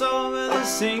blows over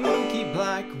this inky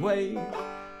black wave.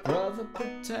 Brother,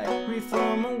 protect me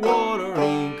from a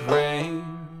watery grave.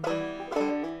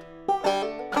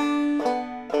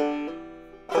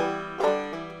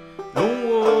 A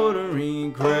watery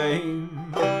grave.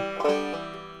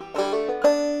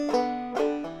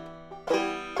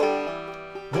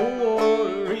 A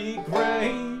watery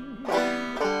grave.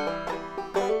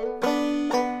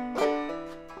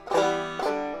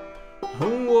 A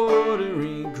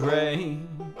watery grave.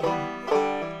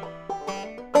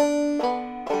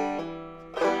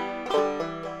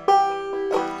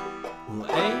 Well,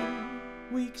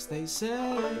 8 weeks they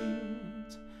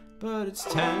said, but it's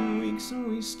 10 weeks and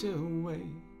we still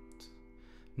wait.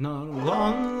 Not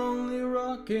one lonely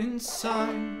rock in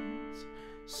sight,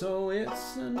 so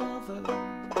it's another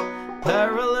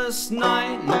perilous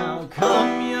night. Now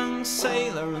come, young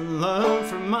sailor, and learn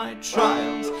from my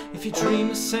trials. If you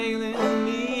dream of sailing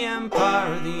the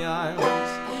empire of the isles,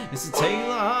 it's a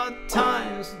tale of hard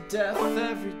times, death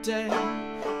every day.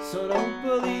 So don't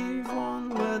believe one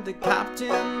word the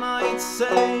captain might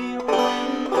say.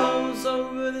 Wind blows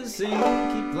over this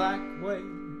inky black wave.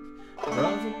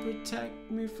 Brother,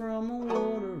 protect me from a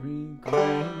watery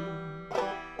grave.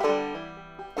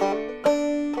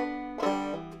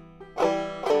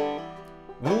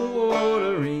 A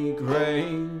watery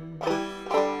grave.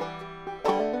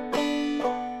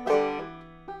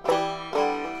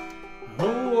 A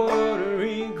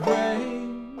watery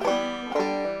grave.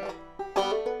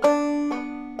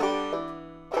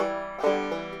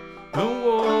 A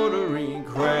watery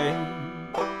grave.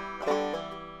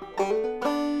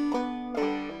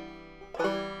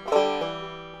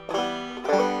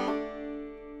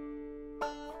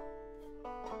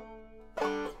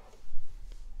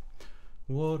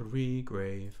 Watery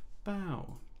grave.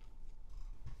 Bow.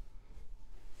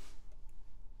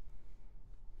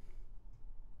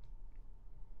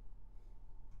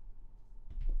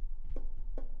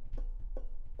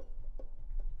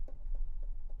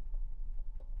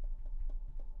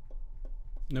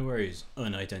 No worries,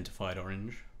 unidentified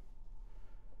orange.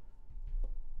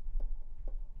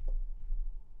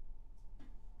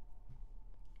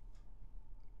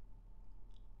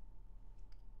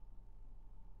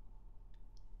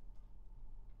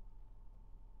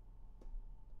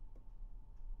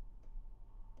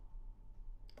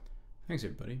 Thanks,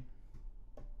 everybody.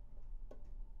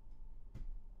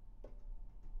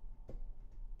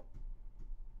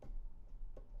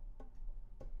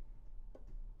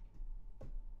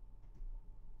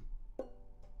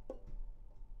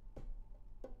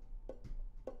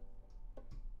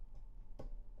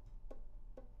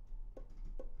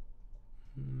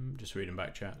 Just reading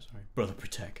back chat, sorry. Brother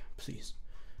protect, please.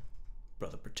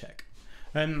 Brother protect.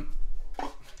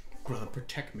 Brother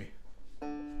protect me.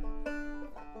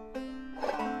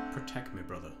 Protect me,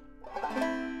 brother.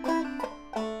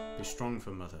 Be strong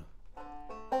for mother.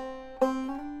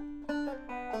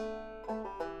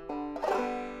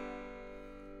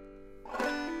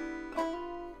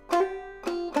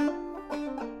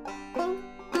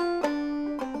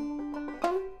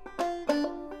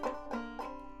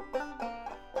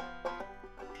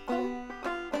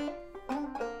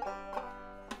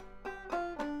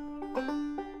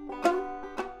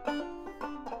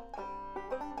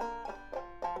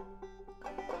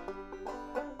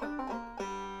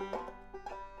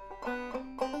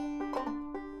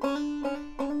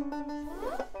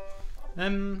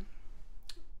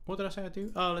 What did I say I'd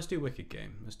do? Oh, let's do Wicked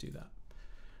Game. Let's do that.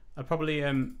 I'd probably,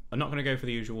 I'm not going to go for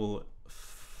the usual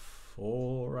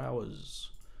 4 hours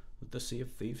that the Sea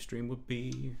of Thieves stream would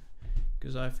be,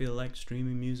 because I feel like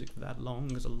streaming music for that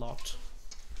long is a lot.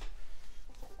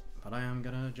 But I am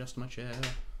going to adjust my chair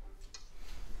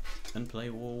and play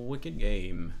Wicked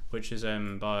Game, which is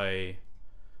by...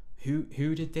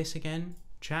 Who did this again?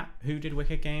 Chat? Who did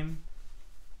Wicked Game?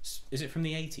 Is it from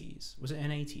the 80s? Was it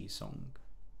an 80s song?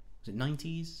 Was it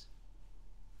 90s?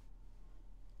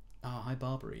 Ah, Hi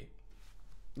Barbary.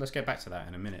 Let's get back to that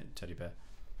in a minute, Teddy Bear.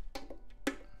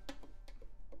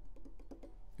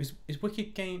 Is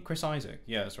Wicked Game Chris Isaac?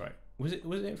 Yeah, that's right. Was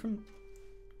it from...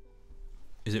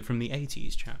 Is it from the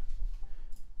 80s, chat?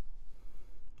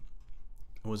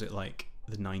 Or was it like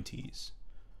the 90s?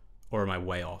 Or am I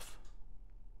way off?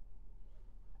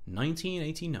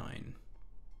 1989.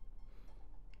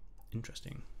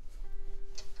 Interesting.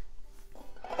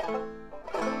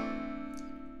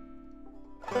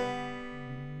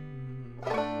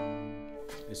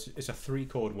 It's a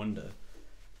 3-chord wonder,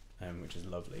 which is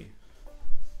lovely.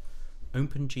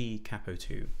 Open G capo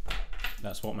 2.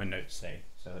 That's what my notes say.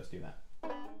 So let's do that.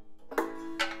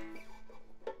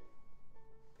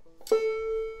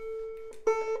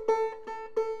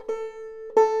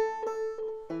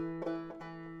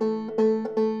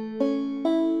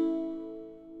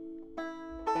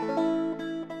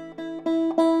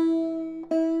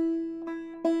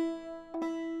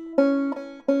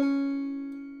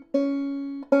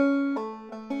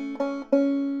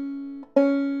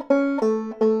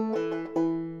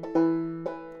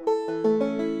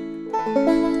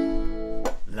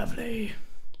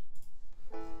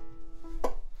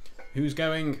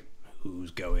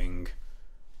 Who's going?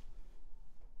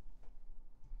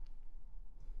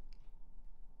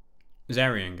 Is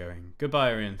Arian going? Goodbye,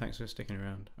 Arian. Thanks for sticking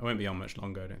around. I won't be on much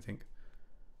longer, I don't think.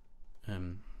 I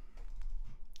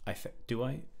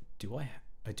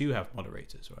do have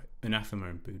moderators, right? Anathema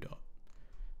and Budot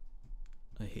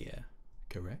are here,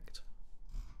 correct?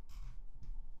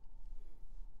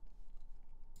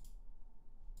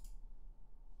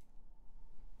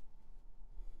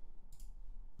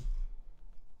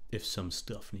 If some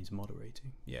stuff needs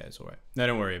moderating. Yeah, it's alright. No,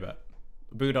 don't worry about it.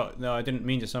 Budot, no, I didn't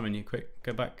mean to summon you. Quick,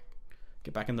 go back.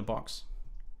 Get back in the box.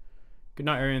 Good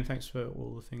night, Arian. Thanks for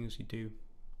all the things you do.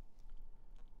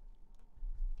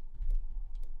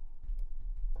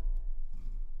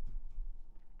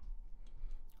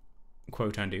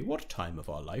 Quote Andy, what time of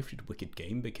our life did Wicked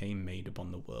Game became made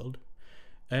upon the world?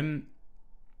 I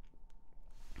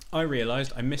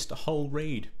realised I missed a whole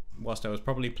raid whilst I was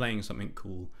probably playing something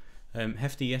cool.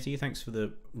 Hefty Yeti, thanks for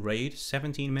the raid.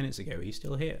 17 minutes ago, he's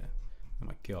still here. Oh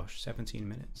my gosh, 17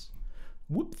 minutes.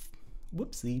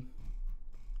 Whoopsie.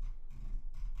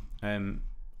 I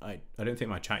don't think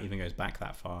my chat even goes back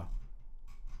that far.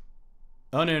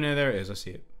 Oh no, there it is. I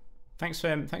see it. Thanks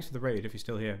for the raid if you're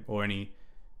still here, or any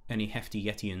Hefty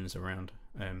Yetians around.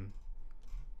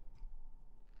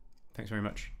 Thanks very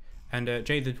much. And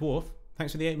Jay the Dwarf,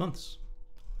 thanks for the 8 months.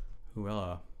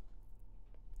 Hoorah.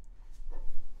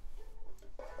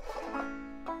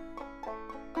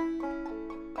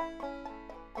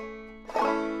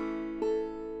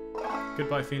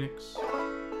 Goodbye, Phoenix.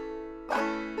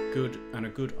 Good and a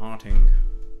good arting.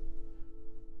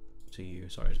 to you.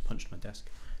 Sorry, I just punched my desk.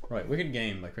 Right, Wicked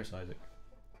Game by Chris Isaac.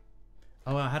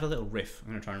 Oh, I had a little riff. I'm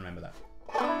gonna try and remember that.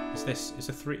 It's this. It's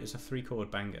a 3-chord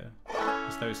banger.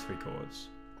 It's those 3 chords.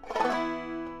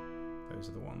 Those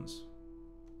are the ones.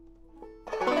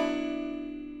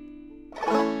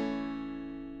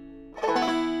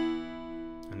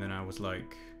 And then I was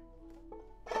like,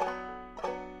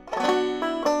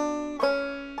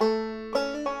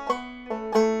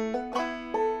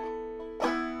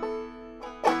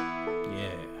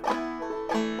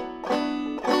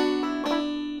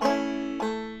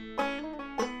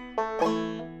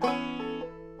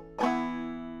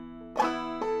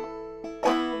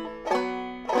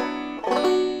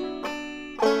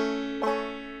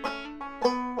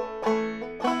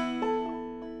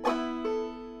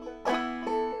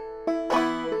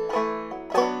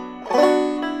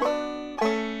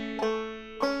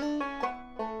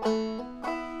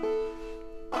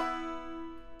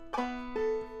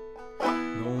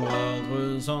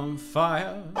 on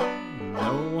fire,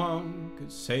 no one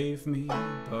could save me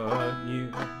but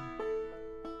you.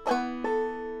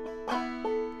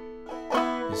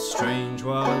 It's strange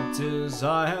what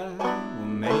desire will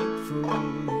make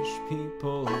foolish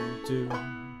people do.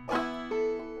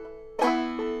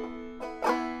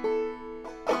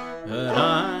 But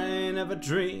I never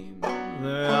dreamed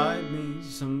that I'd meet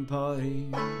somebody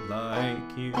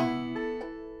like you.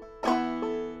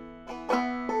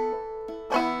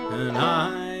 And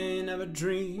I never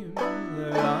dreamed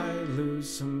that I'd lose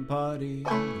somebody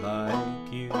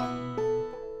like you.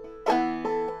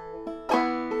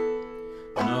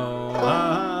 No, I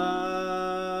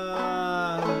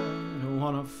don't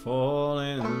wanna fall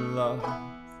in love.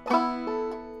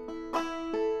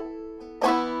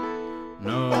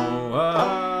 No, I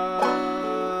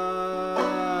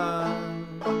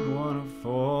don't wanna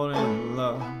fall in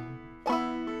love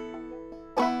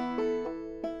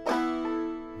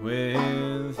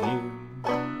with you.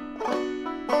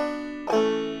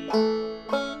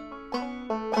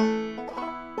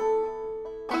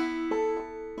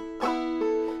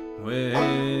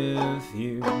 With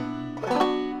you.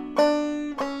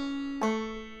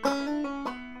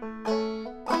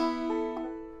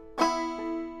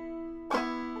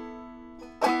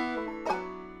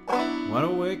 What a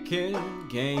wicked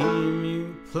game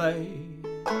you play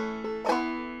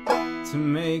to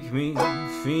make me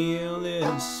feel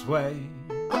this way.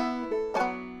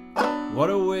 What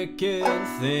a wicked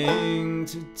thing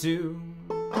to do,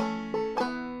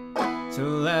 to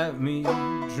let me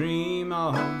dream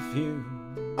of you.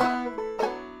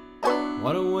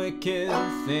 What a wicked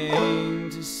thing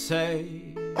to say.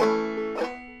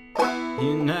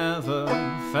 You never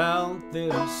felt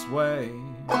this way.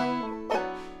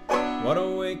 What a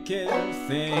wicked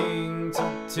thing to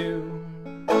do,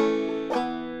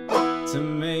 to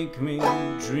make me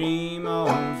dream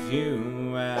of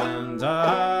you. And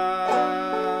I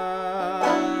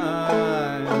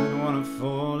wanna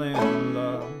fall in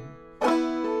love.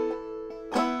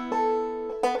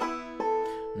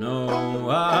 No,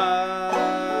 I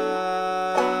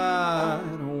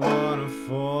don't wanna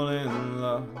fall in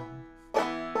love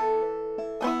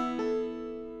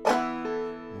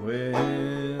with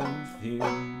you.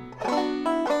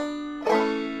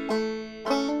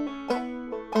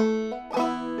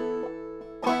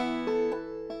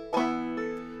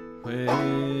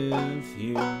 With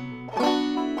you.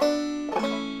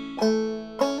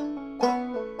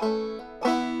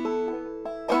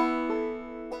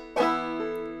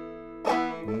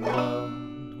 The world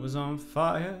was on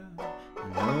fire,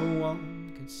 and no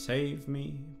one could save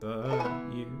me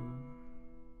but you.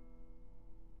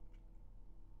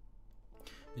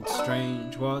 It's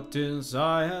strange what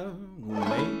desire will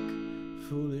make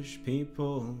foolish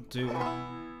people do.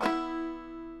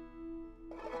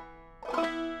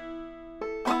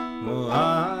 Well,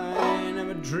 I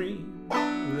never dreamed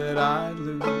that I'd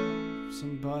lose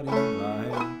somebody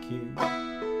like you.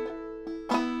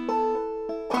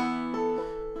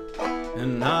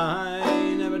 And I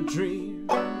never dreamed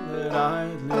that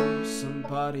I'd lose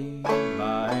somebody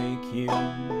like you.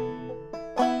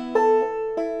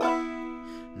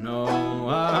 No,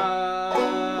 I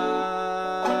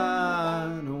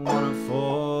don't wanna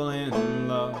fall in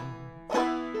love.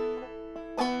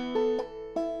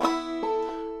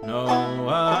 No,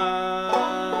 I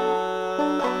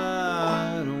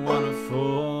don't wanna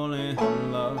fall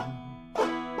in love.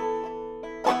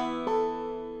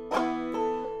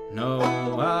 No,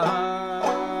 I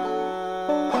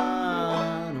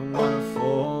don't wanna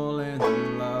fall in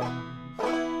love.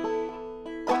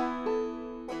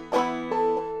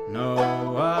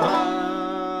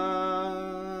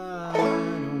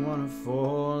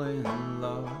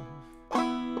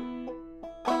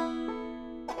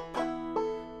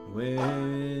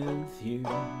 with you.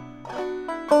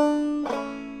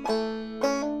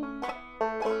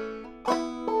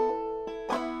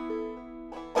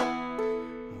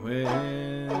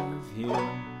 With you.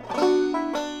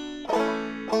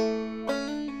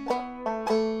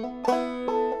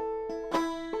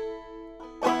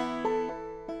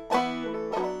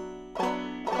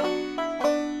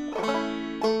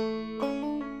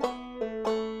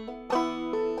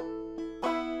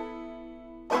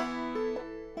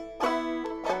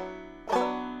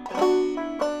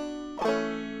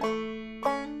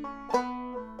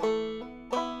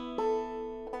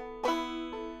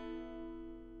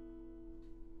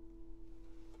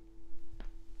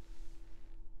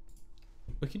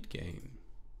 Wicked game.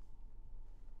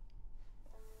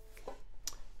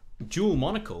 Dual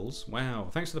Monocles. Wow.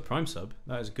 Thanks for the Prime sub.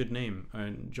 That is a good name. I'm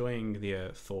enjoying the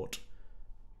thought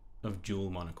of Dual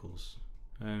Monocles.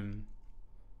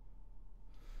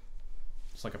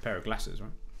 It's like a pair of glasses,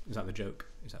 right? Is that the joke?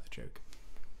 Is that the joke?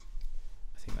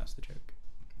 I think that's the joke.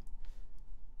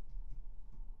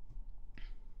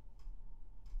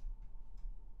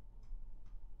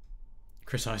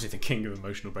 Chris Isaac, the king of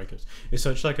emotional breakups. It's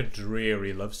such like a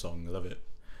dreary love song. I love it.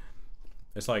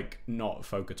 It's like not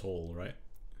folk at all, right?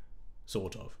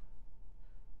 Sort of.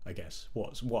 I guess.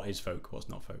 What is folk? What's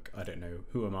not folk? I don't know.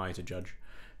 Who am I to judge?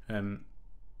 You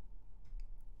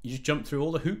just jump through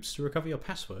all the hoops to recover your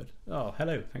password. Oh,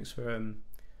 hello. Thanks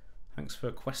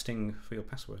for questing for your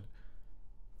password.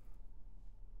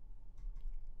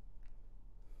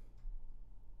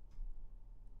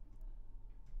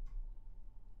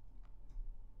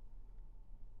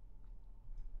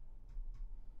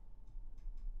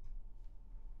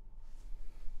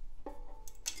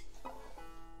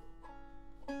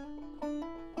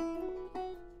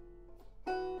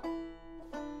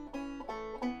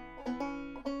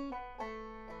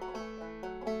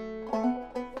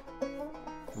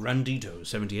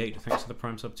 Randito78, thanks for the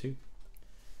Prime sub too.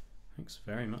 Thanks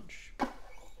very much.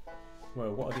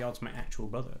 Whoa, what are the odds of my actual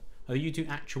brother? Oh, you two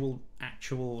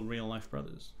actual real life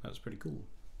brothers. That's pretty cool.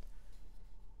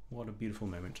 What a beautiful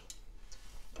moment.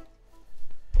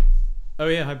 Oh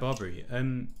yeah, hi Barbary.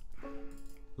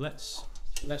 Let's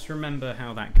remember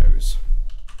how that goes.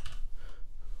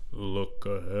 Look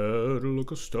ahead,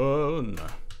 look astern.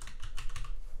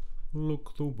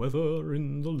 Look the weather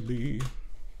in the lee.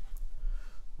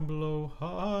 Blow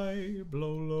high,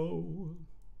 blow low.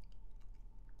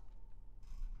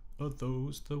 Are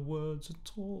those the words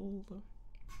at all?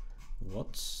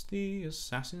 What's the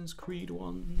Assassin's Creed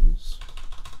ones?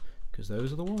 Because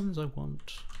those are the ones I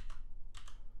want.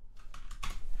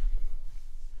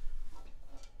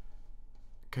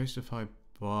 Coastify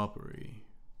Barbary.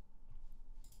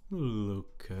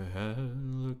 Look ahead,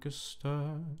 look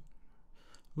astern.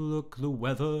 Look the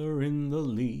weather in the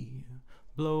lee.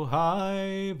 Blow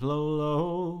high, blow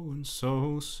low, and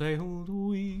so sailed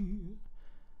we.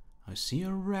 I see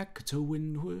a wreck to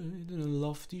windward and a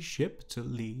lofty ship to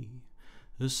lee,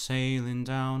 a sailing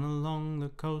down along the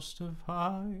coast of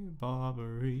high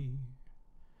Barbary.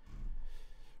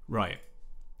 Right.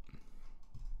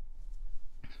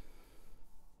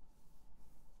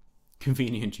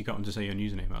 Convenient you got him to say your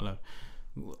username out loud.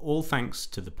 All thanks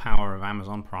to the power of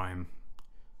Amazon Prime.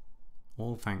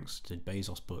 All thanks to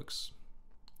Bezos Books.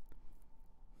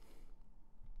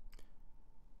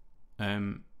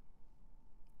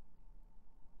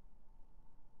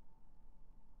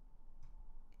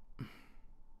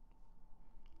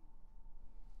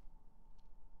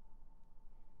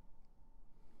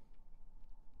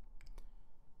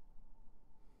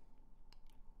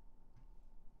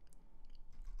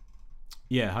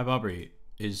 Yeah, High Barbary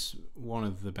is one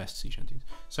of the best sea shanties.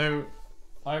 So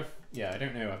I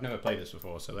don't know, I've never played this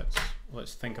before, so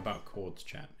let's think about chords,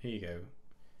 chat. Here you go.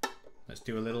 Let's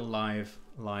do a little live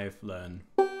learn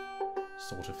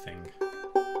sort of thing.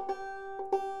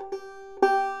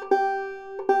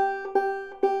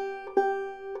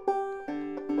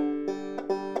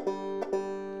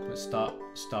 Let's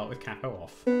start with capo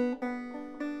off.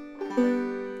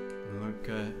 Look,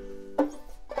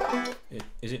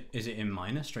 is it in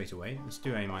minor straight away? Let's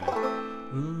do A minor.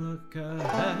 Look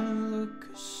ahead, look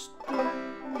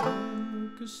astern,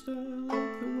 look astern,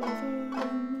 look the weather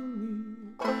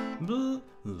in the lee.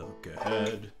 Look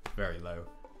ahead, very low.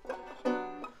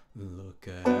 Look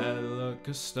ahead, look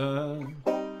astern.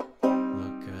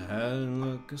 Look ahead,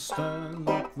 look astern.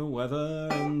 Look the weather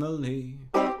in the lee.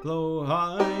 Blow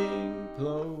high,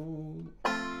 blow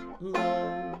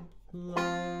low,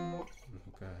 low.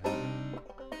 Look ahead.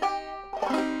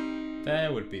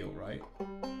 There would be alright.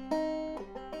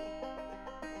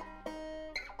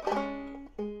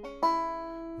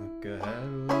 Look ahead,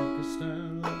 look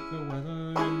astern. Look the weather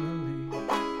in the lee.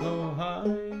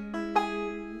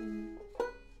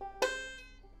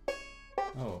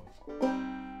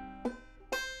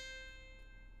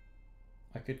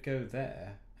 could go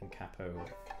there and capo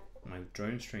my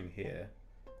drone string here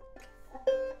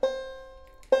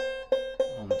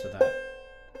onto that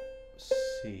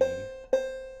C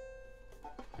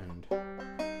and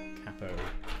capo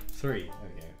 3. There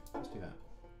we go. Let's do that.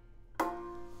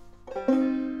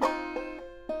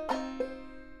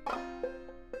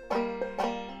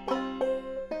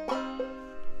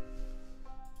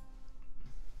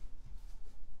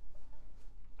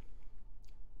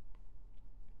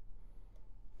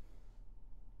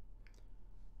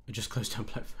 I just closed down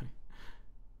Black Friday.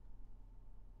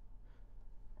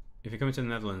 If you're coming to the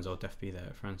Netherlands, I'll definitely be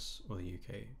there. France or the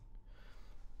UK.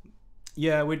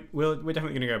 Yeah, we're definitely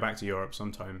going to go back to Europe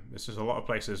sometime. There's just a lot of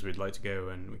places we'd like to go,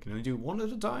 and we can only do one at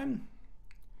a time.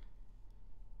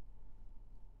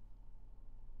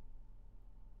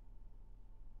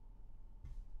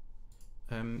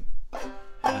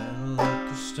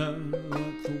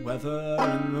 Look the weather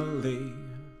and the lee.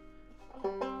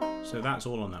 So that's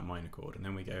all on that minor chord, and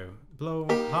then we go blow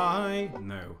high,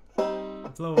 no,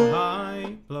 blow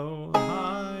high, blow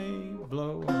high,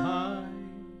 blow high.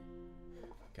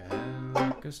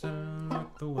 Look a stone,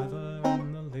 look the weather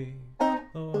and the lee.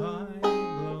 Blow high,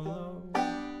 blow low.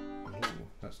 Ooh,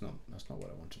 that's not what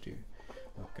I want to do.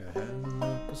 Look ahead,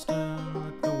 look a stone,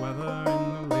 look the weather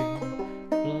and the lee.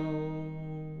 Blow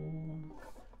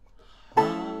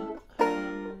high,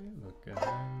 look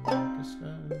ahead, look a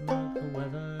stone, look the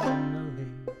weather and the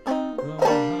lee. Blow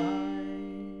high,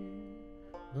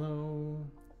 blow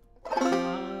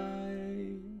high,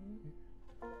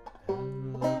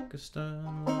 and look a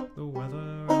stone, look the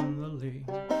weather and the lee.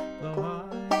 Blow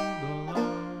high, blow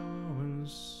low, and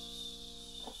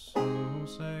so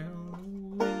sail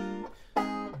we,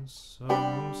 and so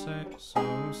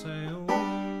sail we.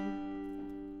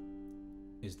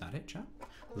 Is that it, chap?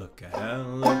 Look ahead,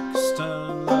 look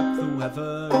stern, look the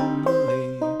weather and the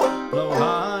lee. Blow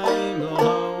high, blow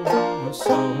low, and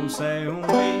so sail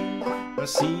we. I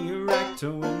see a wreck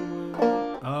to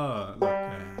windward. Ah, look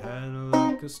ahead,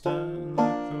 look astern,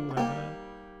 look the weather.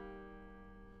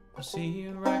 I see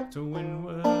a wreck to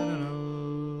windward and a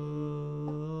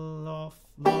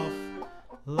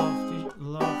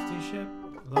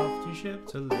lofty ship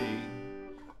to lee.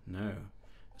 No.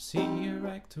 I see a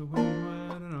wreck to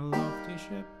windward and a lofty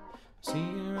ship. I see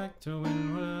a wreck to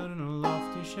windward and a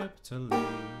lofty ship to lee.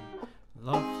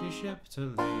 Lofty ship to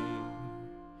lee.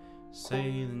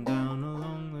 Sailing down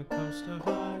along the coast of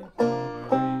High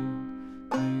Barbary.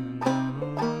 Sailing down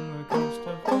along the coast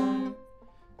of High.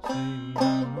 Sailing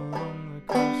down along the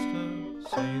coast of.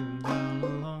 Sailing down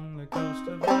along the coast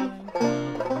of High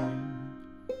Barbary.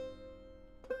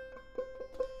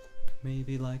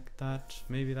 Maybe like that.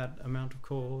 Maybe that amount of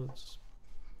chords.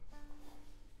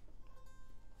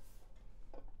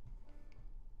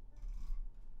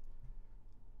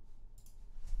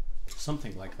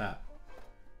 Something like that.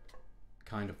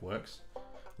 Kind of works.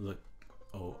 Look,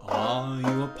 oh, are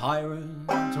you a pirate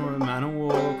or a man of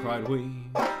war? Cried we.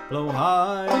 Blow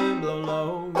high, blow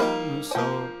low, and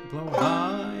so blow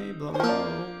high, blow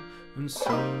low, and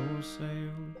so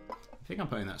sail. I think I'm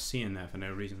putting that C in there for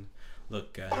no reason.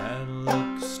 Look ahead,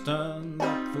 look stern,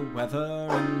 look the weather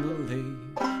and the lee.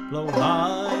 Blow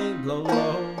high, blow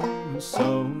low, and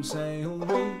so sail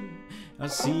we. I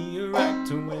see a wreck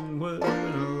to windward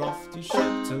and a lofty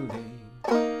ship to lee.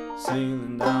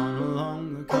 Sailing down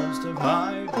along the coast of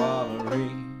High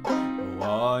Barbary. Oh,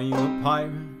 are you a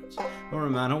pirate or a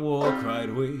man of war?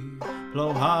 Cried we.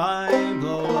 Blow high,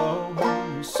 blow low,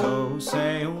 and so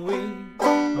sail we.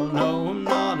 Oh no, I'm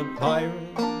not a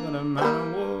pirate, but a man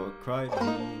of war. Cried he.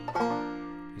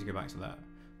 Let's go back to that.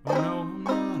 Oh no, I'm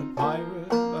not a pirate,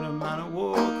 but a man of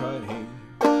war. Cried he.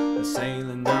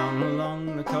 Sailing down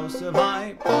along the coast of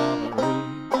High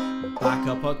Barbary. Back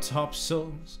up our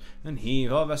topsails and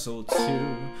heave our vessel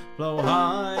to. Blow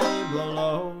high, blow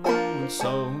low, and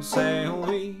so sail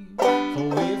we. For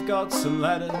we've got some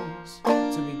letters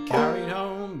to be carried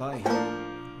home by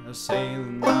you.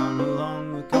 Sailing down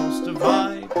along the coast of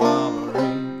High Barbary.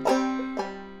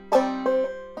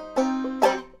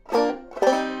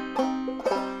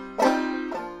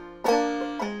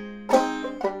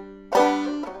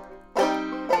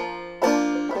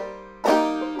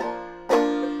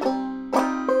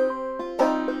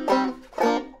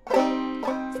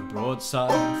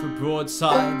 For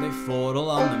broadside they fought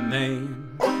along the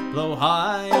main. Blow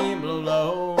high, blow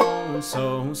low, and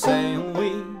so sail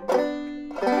we.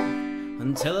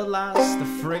 Until at last the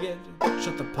frigate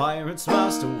shut the pirates'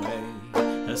 mast away.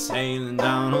 Sailing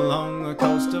down along the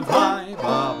coast of High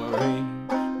Barbary.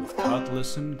 With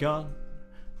cutlass and gun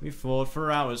we fought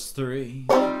for hours 3.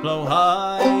 Blow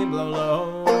high, blow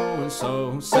low, and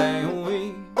so sail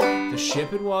we. The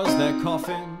ship it was their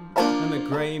coffin, and the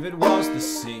grave it was the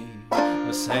sea,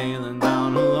 a sailing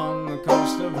down along the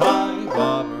coast of High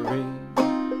Barbary.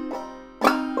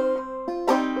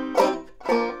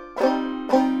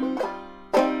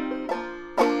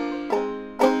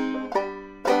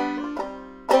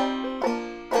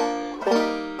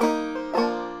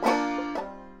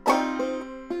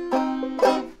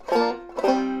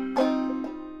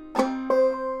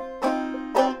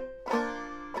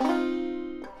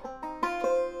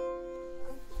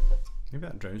 Maybe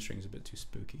that drone string's a bit too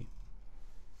spooky.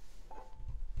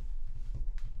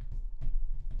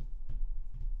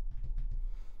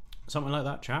 Something like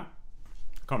that, chat.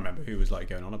 I can't remember who was like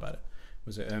going on about it.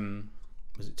 Was it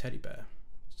Teddy Bear?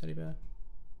 Was Teddy Bear?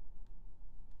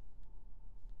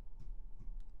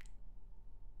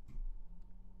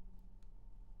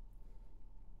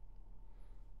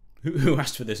 Who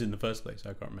asked for this in the first place?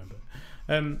 I can't remember.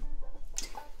 I'm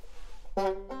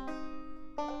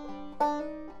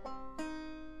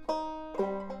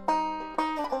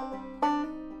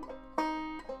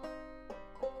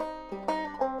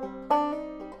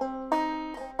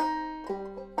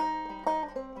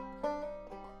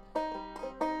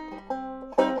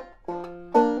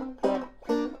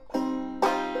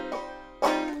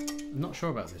not sure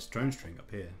about this drone string up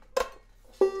here.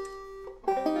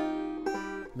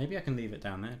 Maybe I can leave it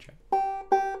down there, chat.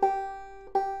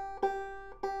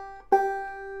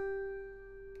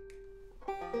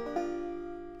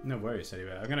 No worries,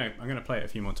 anyway. I'm gonna play it a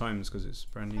few more times because it's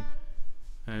brand new.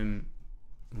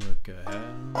 Look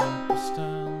ahead, look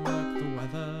astern, like the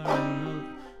weather and the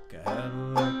look ahead,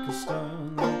 look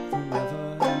astern, like the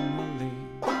weather and the lee.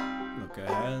 Look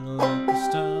ahead, look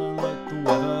astern, like the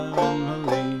weather and the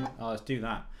lee. Oh, let's do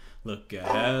that. Look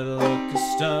ahead, look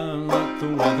astern, like the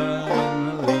weather and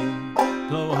the lee.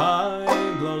 Blow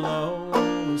high, blow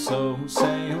low, so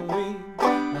sail we.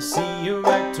 I see a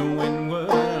wreck to windward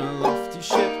and a lofty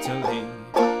ship to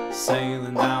lee,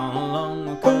 sailing down along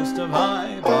the coast of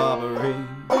High Barbary.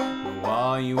 Oh,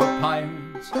 are you a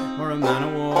pirate or a man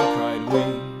of war? Cried we.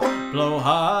 Blow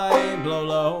high, blow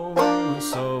low,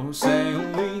 so sail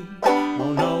we.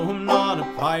 Oh no, I'm not a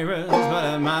pirate, but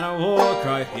a man of war,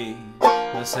 cried he.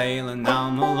 We're sailing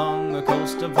down along the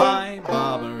coast of High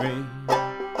Barbary.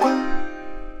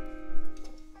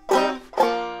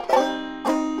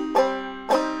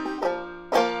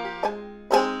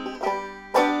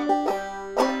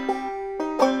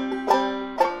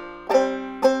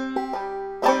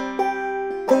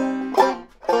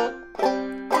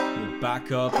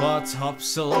 Back up our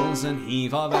topsails and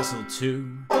heave our vessel to.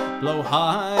 Blow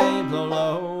high, blow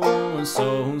low, and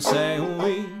so sail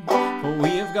we. For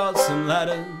we have got some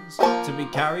letters to be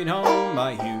carried home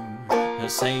by you. They're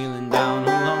sailing down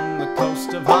along the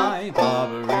coast of High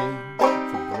Barbary.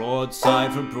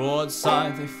 For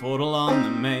broadside, they fought along the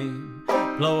main.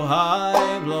 Blow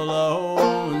high, blow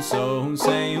low, and so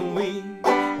sail we.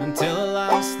 Until at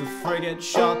last the frigate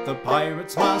shot the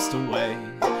pirates' mast away.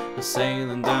 They're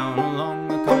sailing down along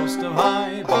the coast of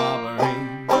High Barbary.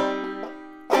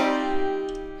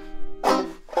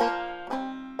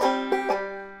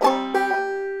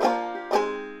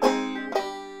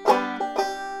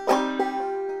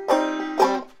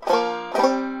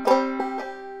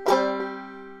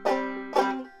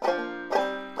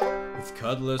 With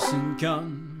cutlass and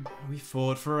gun, we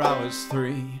fought for hours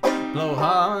 3. Blow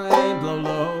high, blow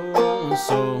low, and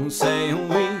so sail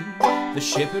we. The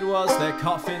ship it was their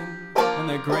coffin, and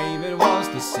their grave it was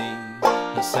the sea.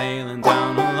 They're sailing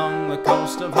down along the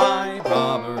coast of High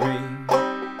Barbary.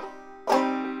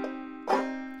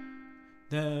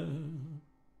 Their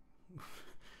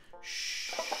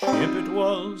ship it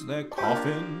was their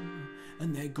coffin,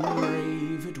 and their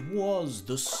grave it was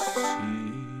the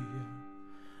sea.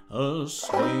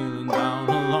 Sailing down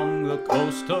along the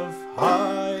coast of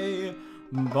High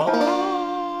Barbary.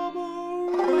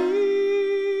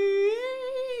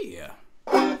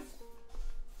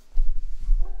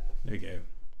 There you go.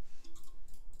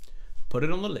 Put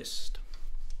it on the list.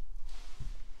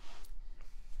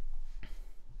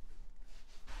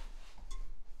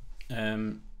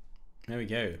 There we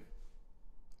go.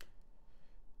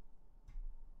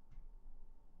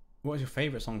 What is your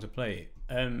favourite song to play?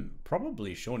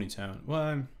 Probably Shawneetown.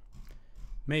 Well,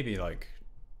 maybe like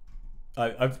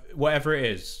I've whatever it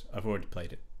is, I've already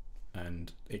played it,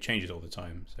 and it changes all the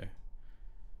time. So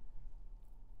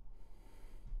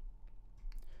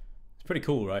it's pretty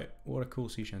cool, right? What a cool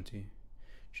sea shanty.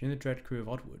 She's in the Dread Crew of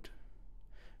Oddwood.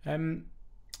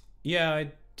 Yeah,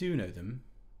 I do know them,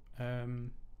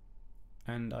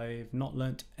 and I've not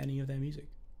learnt any of their music.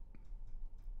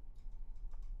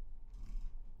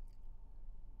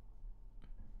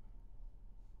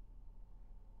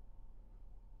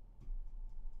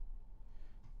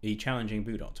 Are you challenging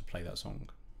Budot to play that song?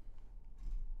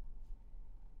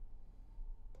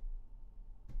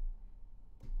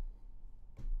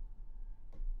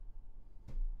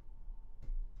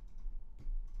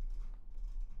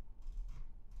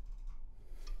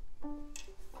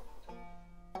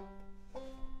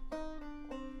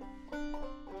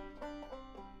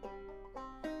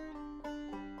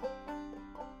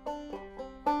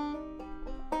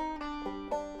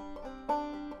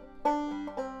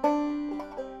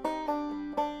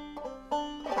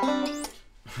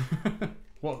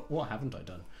 What haven't I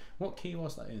done? What key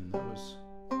was that in? That was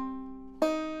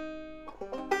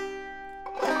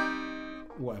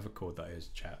whatever chord that is,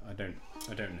 chat. I don't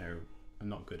know. I'm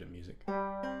not good at music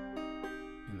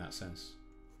in that sense.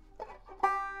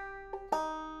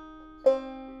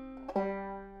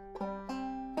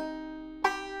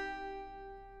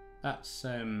 That's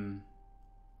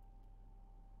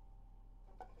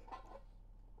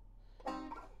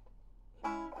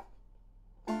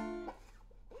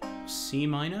C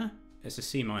minor? It's a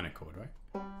C minor chord, right?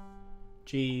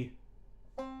 G,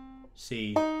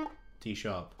 C, D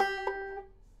sharp.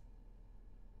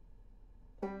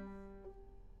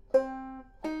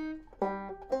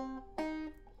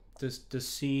 Does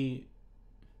C...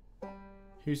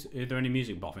 Are there any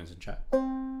music boffins in chat?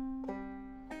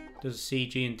 Does C,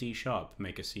 G and D sharp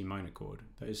make a C minor chord?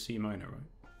 That is C minor, right?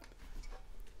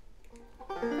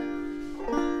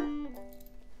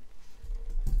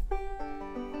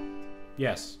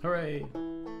 Yes, hooray!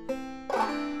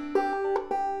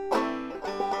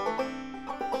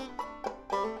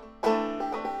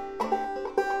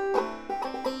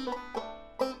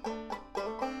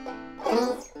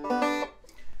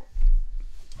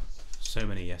 So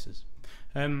many yeses.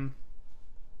 Remember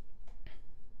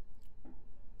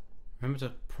to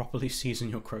properly season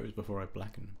your crows before I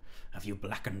blacken them. Have you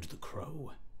blackened the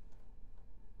crow?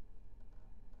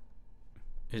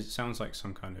 It sounds like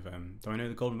some kind of do I know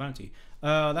the Golden Bounty?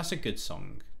 That's a good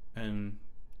song. No,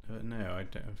 I'm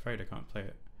afraid I can't play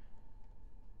it.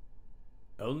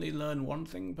 Only learn one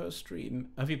thing per stream.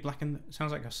 Have you blackened?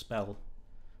 Sounds like a spell.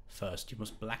 First, you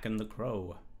must blacken the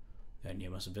crow. Then you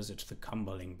must visit the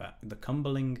Cumberland Gap.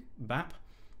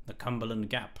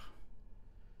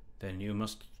 Then you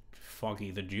must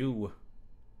foggy the Jew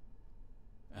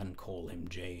and call him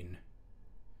Jane.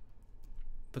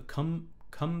 The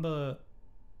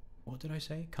what did I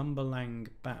say?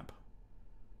 Cumberland Bap.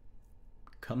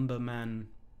 Cumberman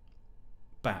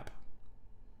Bap.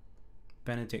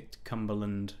 Benedict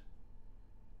Cumberland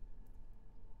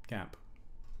Gap.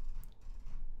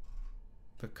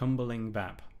 The Cumberland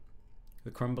Bap.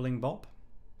 The Crumbling Bop.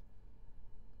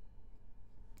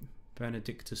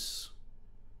 Benedictus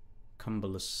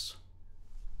Cumberlus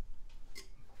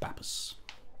Bapus.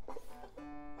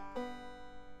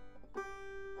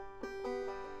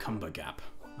 Cumber Gap.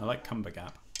 I like Cumber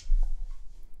Gap.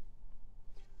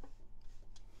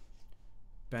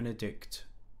 Benedict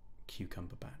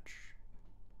Cucumber Batch.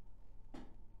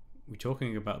 We're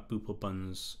talking about Boople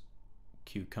Bun's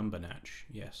Cucumber Natch,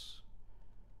 yes.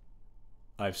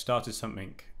 I've started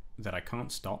something that I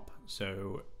can't stop,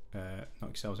 so knock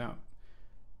yourselves out.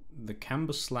 The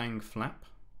Camber Slang Flap.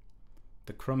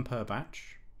 The Crumper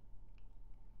Batch.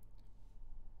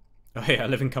 Oh yeah, I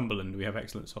live in Cumberland. We have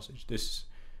excellent sausage. This,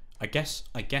 I guess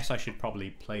I should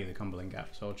probably play the Cumberland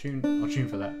Gap. So I'll tune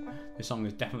for that. This song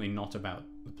is definitely not about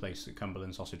the place that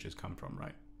Cumberland sausages come from,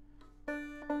 right?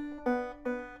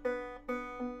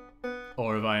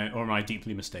 Or am I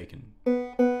deeply mistaken?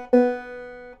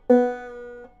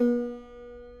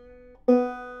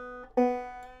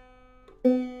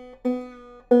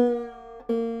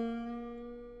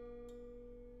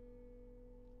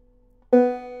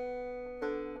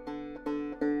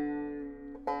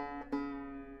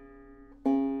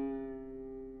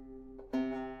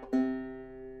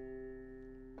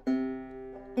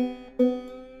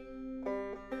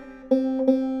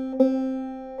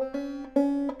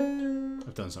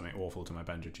 Something awful to my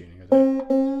banjo tuning. I don't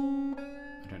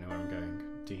know where I'm going.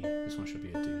 D. This one should be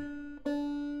a D.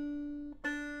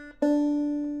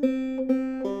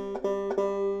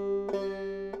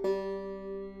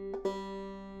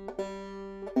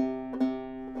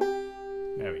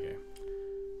 There we go.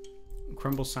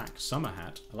 Crumble Sack Summer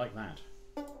Hat. I like that.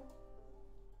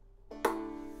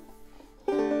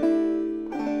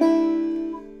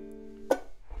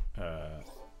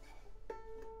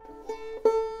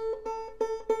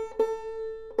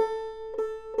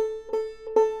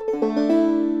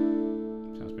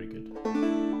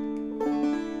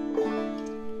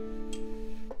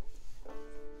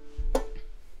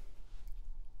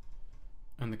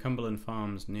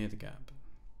 Farms near the Gap.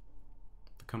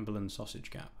 The Cumberland Sausage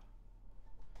Gap.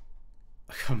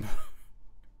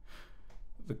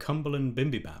 The Cumberland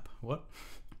Bimbibap. What?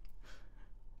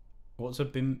 What's a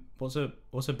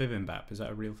bibimbap? Is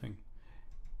that a real thing?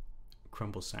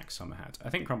 Crumble Sack Summer Hat. I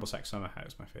think Crumble Sack Summer Hat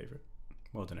is my favourite.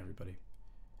 Well done, everybody.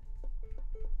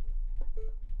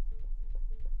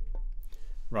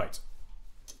 Right.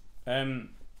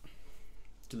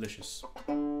 Delicious.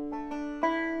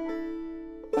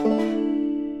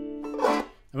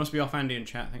 It must be off Andy in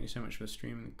chat. Thank you so much for the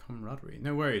stream and the camaraderie.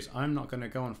 No worries. I'm not going to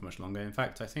go on for much longer. In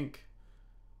fact, I think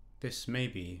this may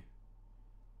be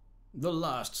the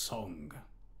last song.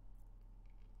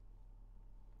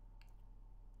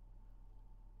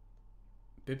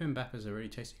 Bibimbap is a really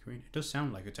tasty Korean. It does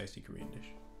sound like a tasty Korean dish.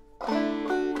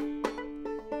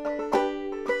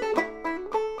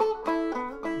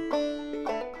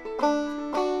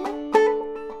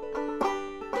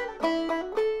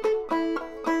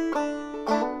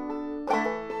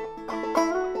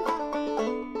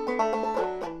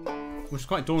 Which is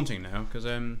quite daunting now because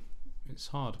it's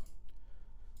hard.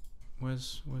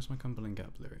 Where's my Cumberland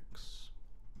Gap lyrics?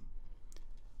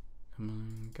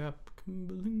 Cumberland Gap,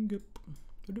 Cumberland Gap.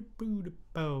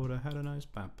 I had a nice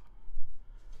bap.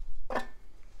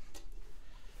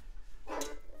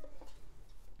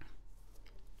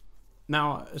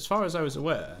 Now, as far as I was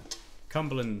aware,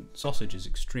 Cumberland sausage is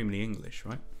extremely English,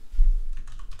 right?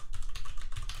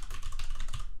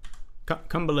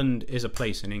 Cumberland is a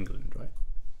place in England, right?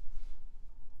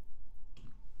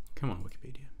 Come on,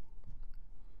 Wikipedia.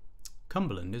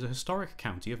 Cumberland is a historic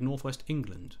county of northwest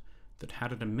England that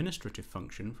had an administrative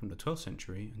function from the 12th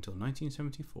century until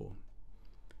 1974.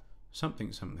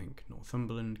 Something something,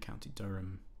 Northumberland, County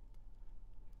Durham,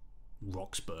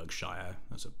 Roxburghshire,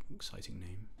 that's an exciting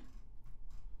name.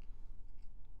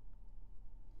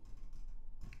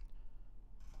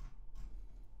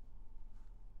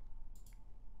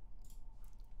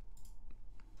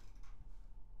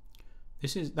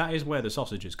 That is where the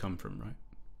sausages come from, right?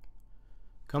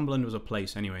 Cumberland was a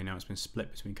place anyway, now it's been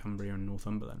split between Cumbria and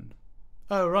Northumberland.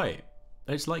 Oh, right.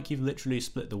 It's like you've literally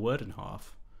split the word in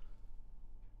half.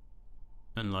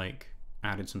 And, like,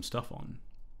 added some stuff on.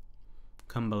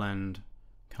 Cumberland,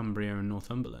 Cumbria and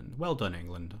Northumberland. Well done,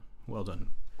 England. Well done.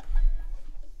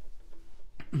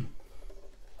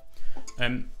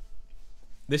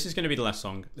 This is going to be the last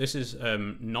song. This is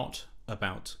not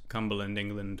about Cumberland,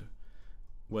 England,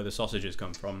 where the sausages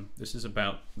come from. This is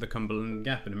about the Cumberland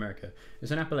Gap in America.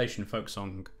 It's an Appalachian folk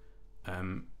song.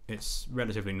 It's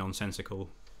relatively nonsensical.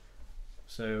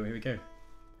 So here we go.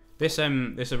 This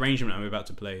arrangement I'm about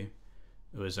to play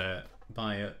was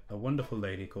by a wonderful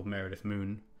lady called Meredith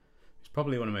Moon, who's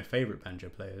probably one of my favourite banjo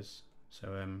players.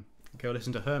 So go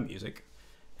listen to her music,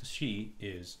 because she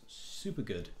is super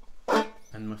good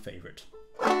and my favourite.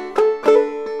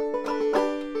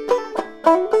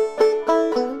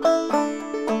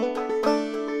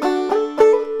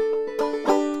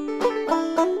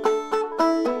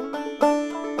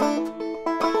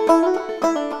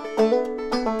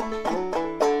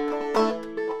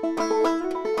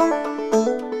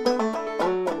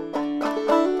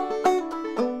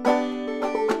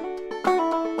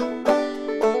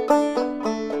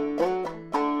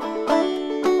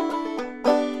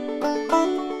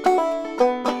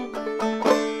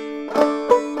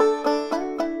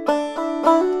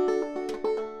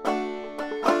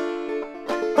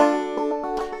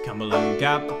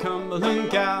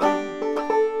 Cumberland Gap,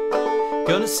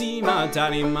 gonna see my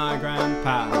daddy and my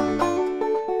grandpa.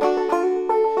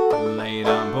 Lay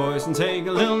down, boys, and take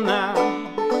a little nap.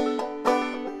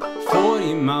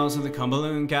 40 miles of the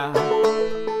Cumberland Gap.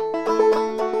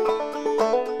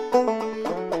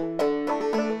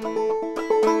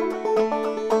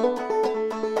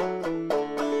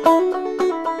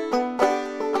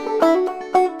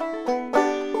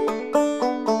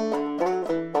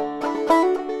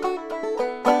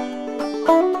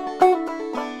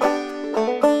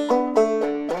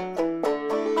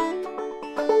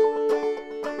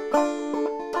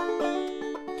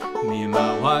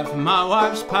 My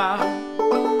wife's pal,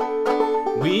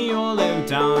 we all live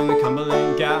down the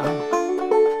Cumberland Gap.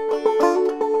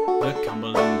 The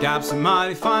Cumberland Gap's a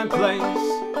mighty fine place.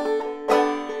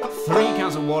 3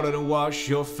 cans of water to wash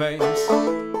your face.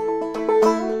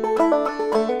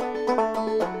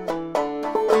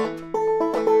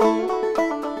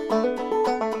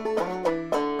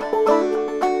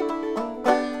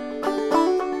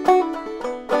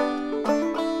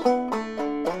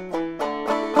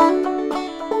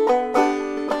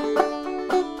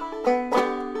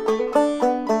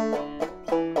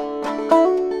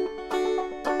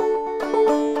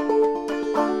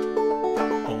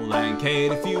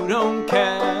 If you don't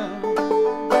care,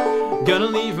 gonna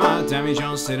leave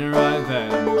Banjon sitting right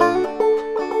there.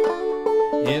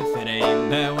 If it ain't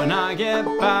there when I get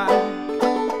back,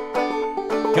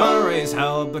 gonna raise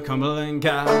hell up the Cumberland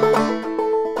Gap.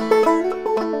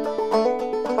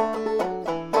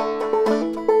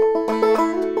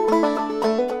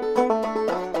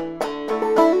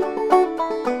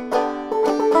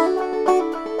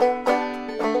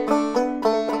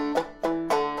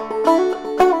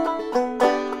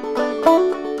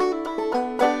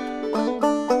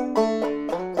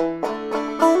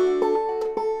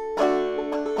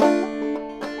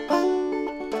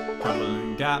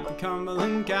 The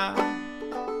Cumberland Gap.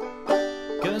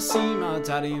 Gonna see my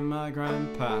daddy and my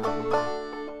grandpa.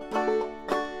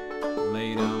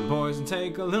 Lay down, boys, and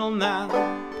take a little nap.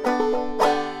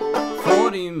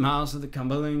 40 miles to the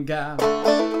Cumberland Gap.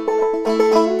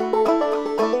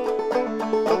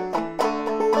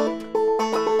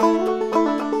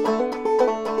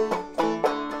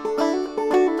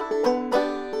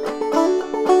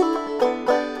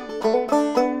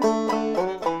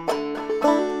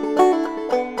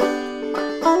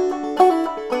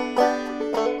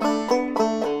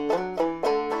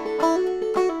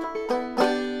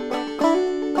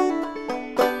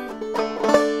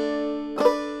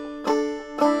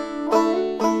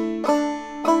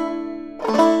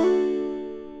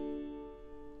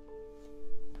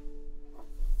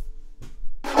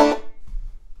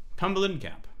 Cumberland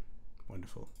Gap.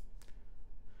 Wonderful.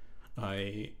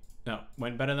 That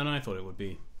went better than I thought it would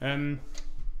be. Thanks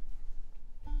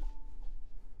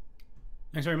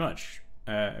very much,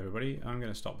 everybody. I'm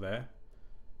going to stop there.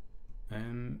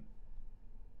 And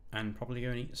probably go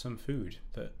and eat some food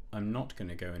that I'm not going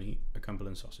to go and eat a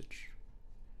Cumberland sausage.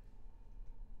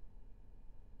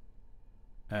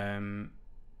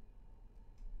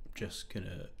 Just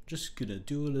gonna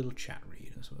do a little chat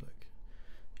read as well. Like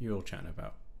you're all chatting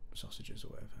about sausages or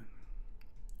whatever.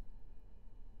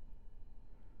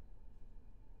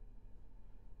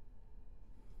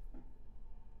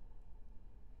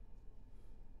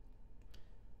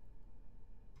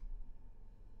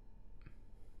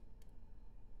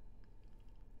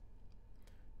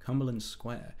 Cumberland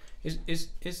Square.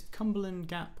 Is Cumberland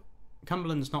Gap?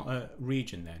 Cumberland's not a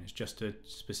region then, it's just a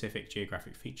specific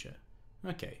geographic feature.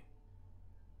 Okay.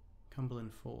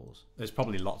 Cumberland Falls. There's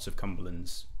probably lots of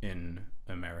Cumberlands in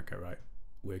America, right?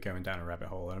 We're going down a rabbit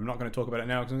hole, and I'm not going to talk about it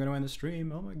now because I'm going to end the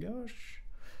stream. Oh my gosh.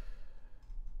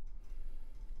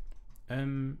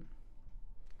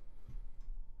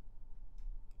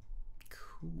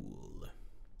 Cool.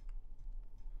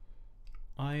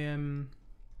 I am.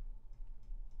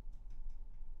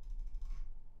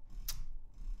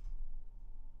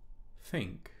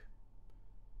 Think.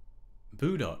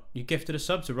 Boodot, you gifted a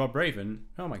sub to Rob Raven.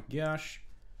 Oh my gosh.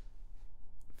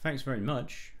 Thanks very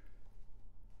much.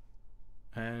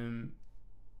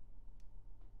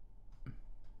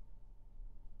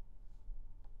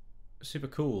 Super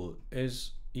cool. Are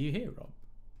you here, Rob?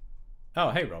 Oh,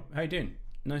 hey Rob, how you doing?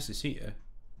 Nice to see you.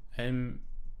 I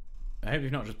hope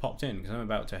you've not just popped in because I'm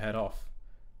about to head off.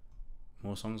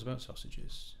 More songs about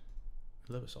sausages.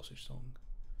 I love a sausage song.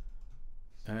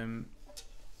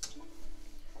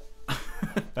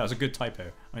 That was a good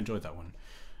typo. I enjoyed that one.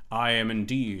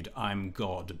 I'm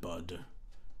God, bud.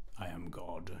 I am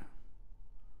God.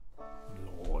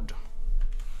 Lord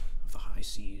of the high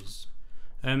seas.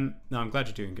 No, I'm glad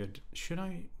you're doing good. Should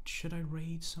I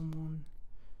raid someone?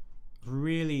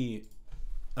 Really,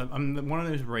 I'm one of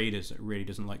those raiders that really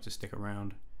doesn't like to stick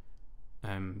around.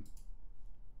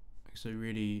 So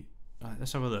really,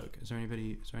 let's have a look. Is there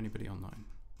anybody online?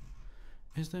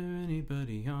 Is there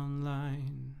anybody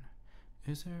online?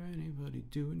 Is there anybody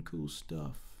doing cool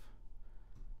stuff?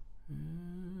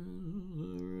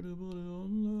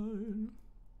 Online.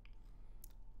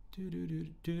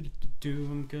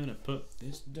 I'm gonna put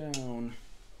this down.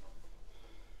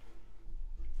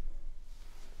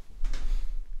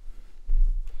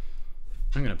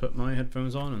 I'm gonna put my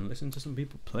headphones on and listen to some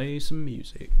people play some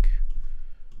music.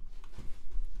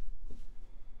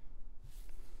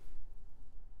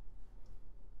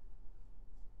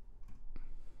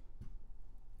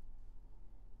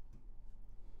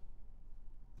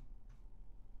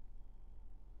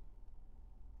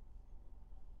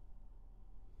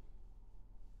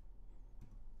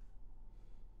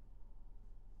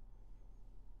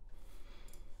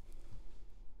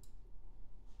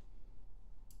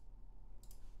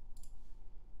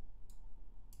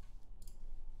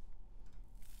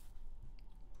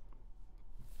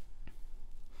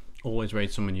 Always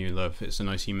raid someone you love. It's a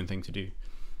nice human thing to do.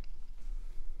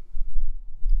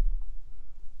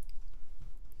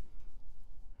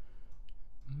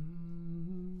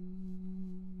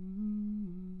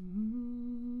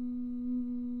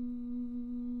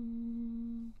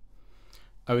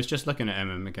 I was just looking at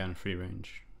again, free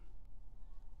range.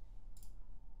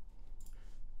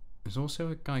 There's also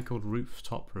a guy called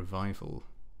Rooftop Revival.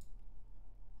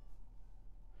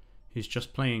 He's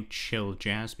just playing chill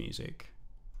jazz music.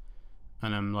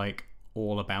 And I'm like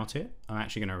all about it. I'm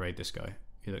actually going to raid this guy.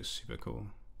 He looks super cool.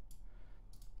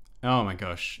 Oh my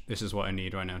gosh, this is what I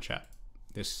need right now, chat.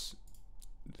 This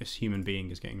human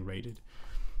being is getting raided.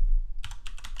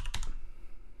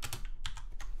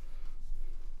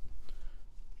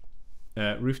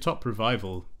 Rooftop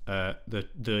Revival. The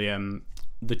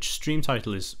stream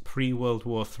title is Pre-World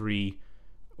War III,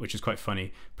 which is quite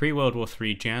funny. Pre-World War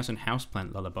III Jazz and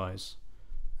Houseplant Lullabies,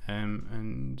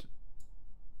 and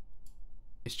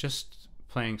it's just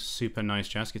playing super nice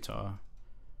jazz guitar.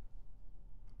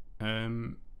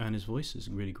 And his voice is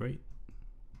really great.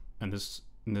 And there's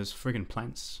friggin'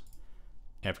 plants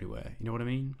everywhere. You know what I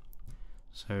mean?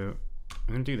 So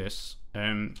I'm gonna do this.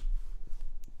 I'm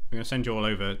gonna send you all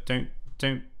over. Don't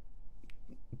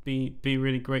be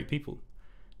really great people.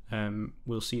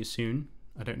 We'll see you soon.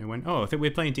 I don't know when. Oh, I think we're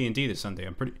playing D&D this Sunday.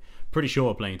 I'm pretty sure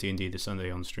we're playing D&D this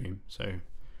Sunday on stream. So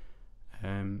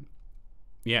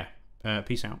yeah.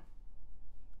 Peace out.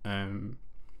 And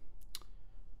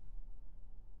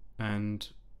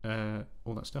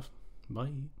all that stuff. Bye.